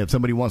post. Hey, if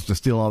somebody wants to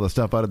steal all the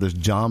stuff out of this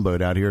John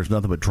boat out here, it's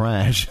nothing but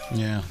trash.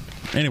 Yeah.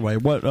 Anyway,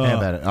 what?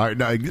 Have at it. All right,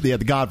 no, yeah,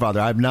 The Godfather.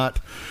 I've not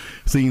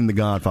seen The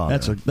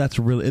Godfather. That's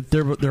a really.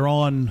 They're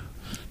on.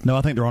 No,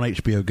 I think they're on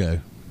HBO Go.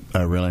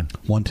 Oh, really?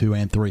 1, 2,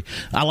 and 3.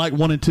 I like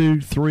 1 and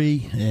 2.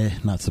 3,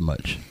 not so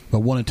much.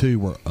 But 1 and 2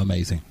 were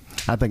amazing.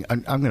 I think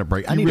I'm going to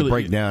break. I need to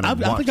break down.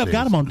 And I think I've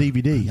got them on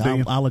DVD.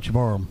 you? I'll let you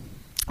borrow them.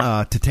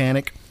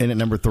 Titanic in at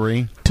number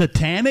 3.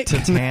 Titanic.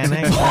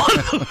 Titanic.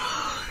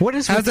 What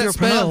is How's with that your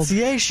spelled?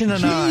 pronunciation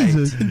tonight?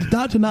 Jesus,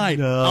 not tonight.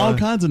 All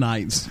kinds of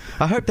nights.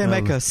 I hope they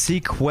make a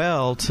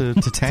sequel to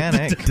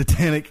Titanic.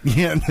 Titanic.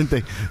 Yeah,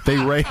 they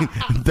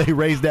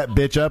raise that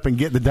bitch up and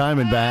get the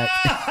diamond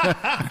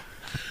back.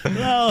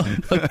 No,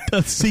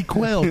 a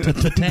sequel to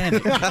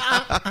Titanic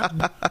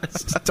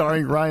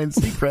Starring Ryan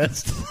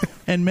Seacrest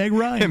and Meg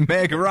Ryan.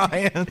 Meg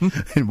Ryan.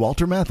 and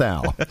Walter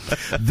Matthau.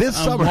 This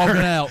I'm summer,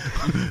 walking out.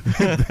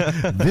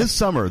 this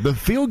summer, the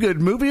feel-good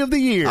movie of the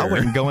year. I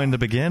wouldn't go in to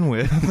begin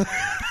with.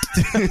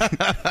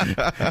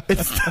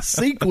 It's the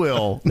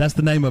sequel. That's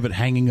the name of it.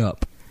 Hanging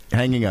Up.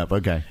 Hanging Up.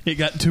 Okay. It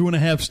got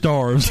 2.5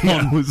 stars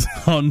Yeah, it was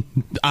on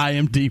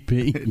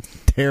IMDb.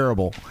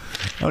 terrible.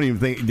 I don't even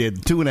think it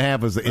did.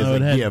 2.5 is It a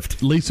had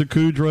gift. Lisa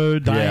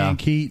Kudrow, Diane Yeah.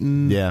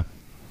 Keaton, Yeah.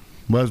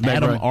 Was Meg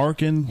Adam Ryan-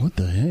 Arkin. What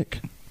the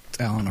heck? It's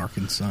Alan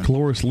Arkin's son.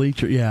 Cloris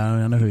Leacher. Yeah,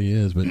 I know who he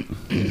is, but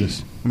it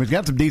just I mean, it's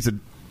got some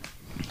decent.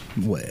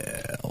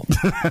 Well,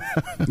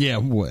 yeah.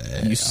 Well,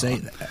 you say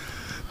that.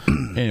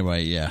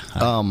 anyway. Yeah,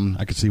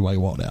 I could see why he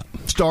walked out.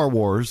 Star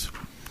Wars,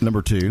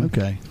 number 2.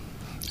 Okay,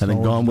 And then Star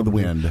Wars Gone with the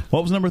number Wind. 2.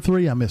 What was number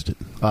 3? I missed it.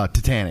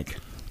 Titanic.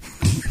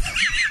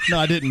 No,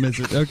 I didn't miss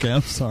it. Okay,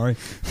 I'm sorry.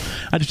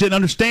 I just didn't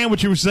understand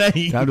what you were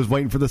saying. I'm just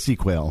waiting for the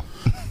sequel.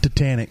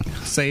 Titanic.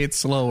 Say it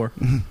slower.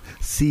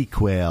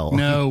 Sequel.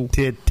 No.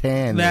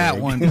 Titanic. That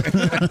one.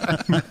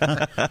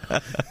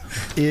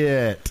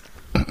 It.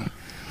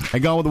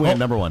 And Gone with the Wind,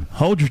 number 1.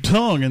 Hold your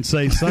tongue and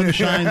say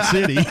Sunshine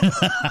City.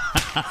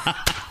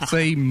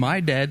 Say my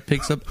dad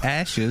picks up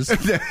ashes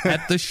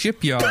at the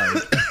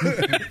shipyard.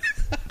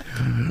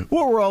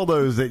 What were all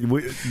those that you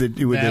would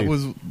That do?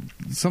 was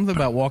something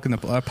about walking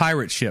the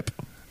pirate ship.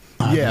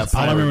 Yeah, All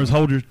I remember was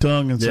hold your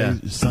tongue and say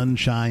Yeah.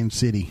 Sunshine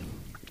City.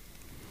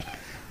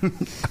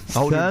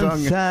 Hold your tongue.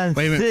 Sunshine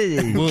Wait a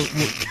minute.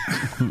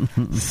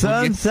 City.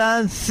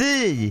 Sunshine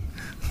City.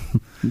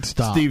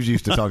 Stop. Steve's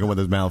used to talking with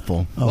his mouth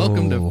full.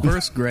 Welcome to Oh.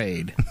 first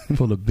grade.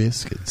 Full of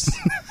biscuits.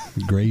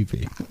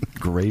 Gravy.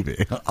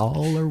 Gravy.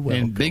 All are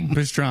welcome. And big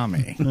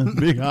pastrami.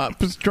 Big hot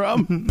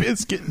pastrami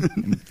biscuit.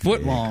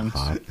 Foot long.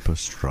 Hot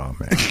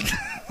pastrami.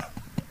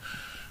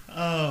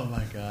 Oh,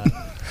 my God.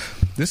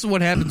 This is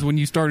what happens when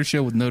you start a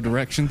show with no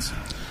directions.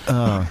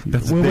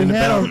 That's Well, we been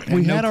had about- our, we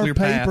and no had our clear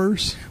path.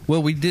 papers.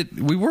 Well, we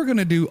were going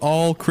to do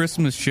all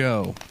Christmas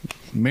show.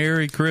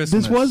 Merry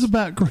Christmas. This was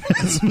about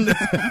Christmas.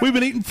 We've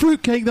been eating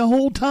fruitcake the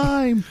whole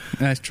time.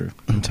 That's true.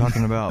 I'm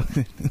talking about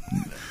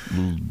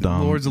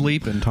Lords of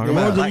Leaping. Talking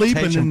Lords about of Leaping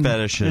lactation and,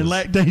 fetishes. and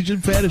lactation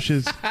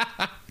fetishes.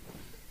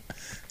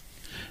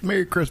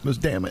 Merry Christmas,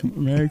 damn it.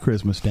 Merry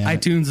Christmas, damn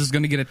it. iTunes is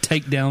going to get a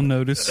takedown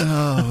notice. This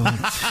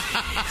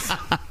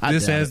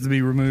has to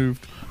be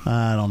removed.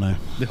 I don't know.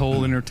 The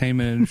whole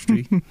entertainment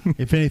industry.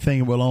 If anything,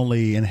 it will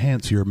only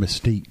enhance your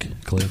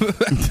mystique, Cliff.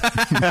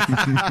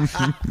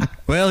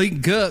 Well, he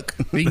can cook.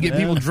 He can get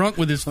people drunk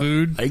with his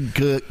food. Hey,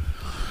 cook.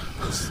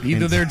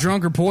 Either they're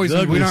drunk or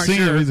poisoned. We aren't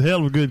sure. He's a hell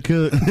of a good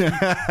cook.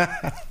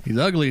 He's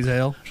ugly as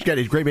hell. She's got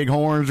these great big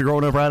horns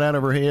growing up right out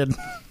of her head.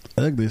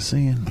 Ugly as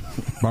sin.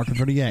 Barking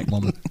for the yak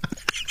woman.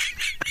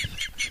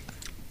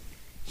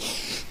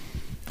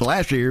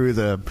 Last year, he was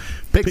a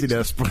pixie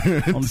dust on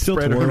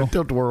the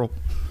tilt-a-whirl.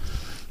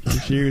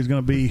 This year he's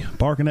going to be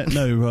barking at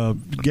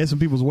guessing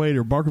people's weight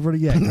or barking for the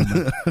yak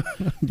woman.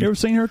 You ever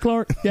seen her,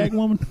 Clark? Yak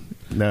woman?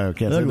 No,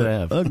 can't say that I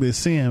have. Ugly as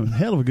sin.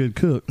 Hell of a good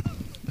cook.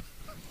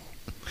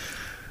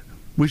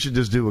 We should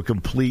just do a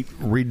complete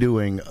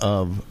redoing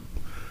of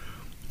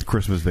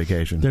Christmas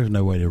Vacation. There's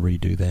no way to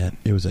redo that.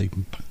 It was a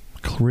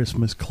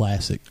Christmas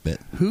classic.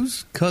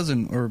 Whose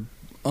cousin or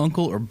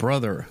uncle or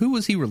brother, who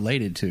was he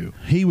related to?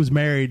 He was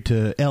married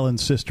to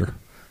Ellen's sister.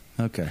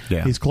 Okay.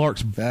 Yeah. He's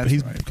Clark's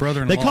right.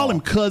 Brother-in-law. They call him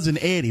Cousin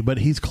Eddie, but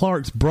he's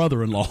Clark's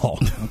brother-in-law.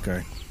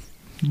 Okay.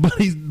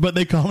 But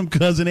they call him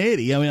Cousin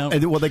Eddie. I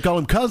mean, well, they call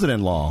him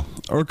cousin-in-law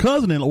or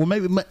cousin-in-law. Well,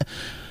 maybe,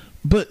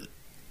 but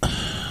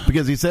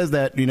because he says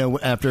that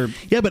after.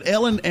 Yeah, but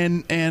Ellen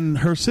and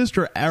her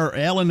sister, or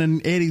Ellen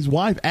and Eddie's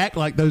wife, act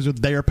like those are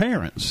their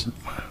parents.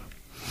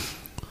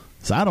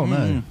 So I don't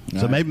know.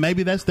 So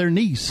maybe that's their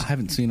niece. I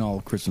haven't seen all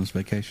of Christmas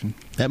Vacation.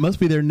 That must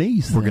be their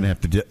niece. We're gonna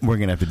have to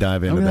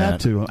dive into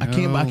that.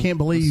 I can't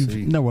believe.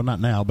 No, well, not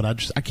now. But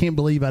I can't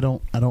believe I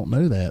don't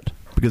know that.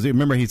 Because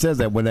remember, he says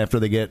that after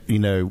they get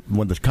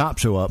when the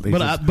cops show up.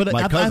 But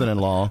my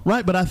cousin-in-law,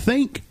 right? But I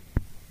think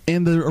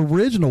in the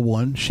original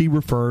one, she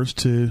refers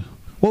to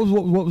what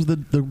was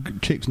the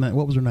chick's name?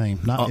 What was her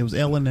name? It was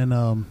Ellen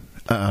and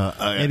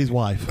Eddie's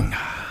wife.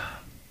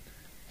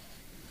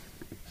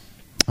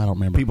 I don't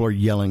remember. People are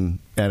yelling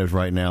at us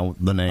right now.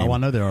 The name. Oh, I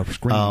know they are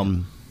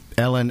screaming.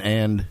 Ellen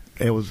and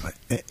it was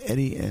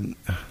Eddie and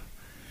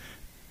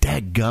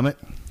Dadgummit.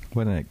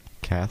 Wasn't it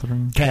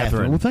Catherine?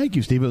 Well, thank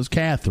you, Steve. It was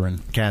Catherine.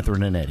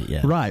 Catherine and Eddie.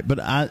 Yeah, right. But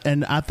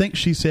I think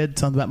she said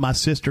something about my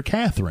sister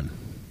Catherine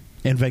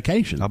in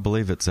Vacation. I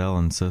believe it's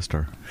Ellen's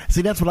sister.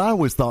 See, that's what I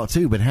always thought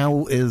too. But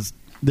how is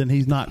then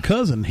he's not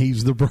cousin?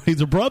 He's a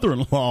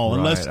brother-in-law. Right.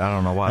 Unless I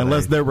don't know why.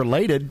 Unless they're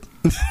related.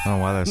 I don't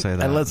know why they say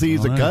that. Unless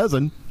he's a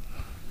cousin.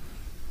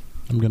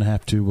 I'm going to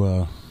have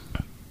to...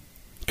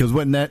 Because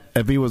wouldn't that,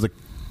 if he was a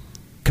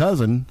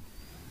cousin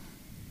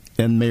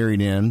and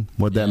married in,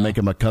 would that make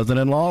him a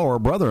cousin-in-law or a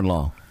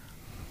brother-in-law?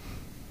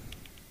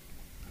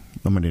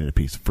 I'm going to need a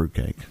piece of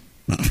fruitcake.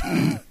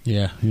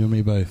 Yeah, you and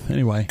me both.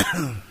 Anyway,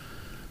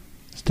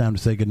 it's time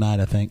to say goodnight,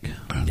 I think.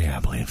 Yeah, I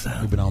believe so.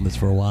 We've been on this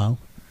for a while.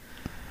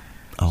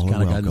 All are welcome.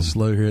 Kind of gotten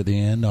slow here at the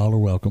end. All are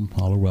welcome.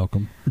 All are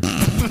welcome.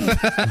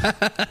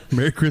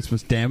 Merry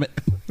Christmas, damn it.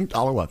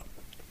 All are welcome.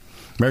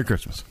 Merry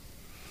Christmas.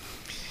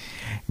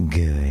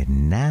 Good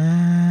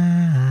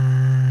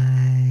night.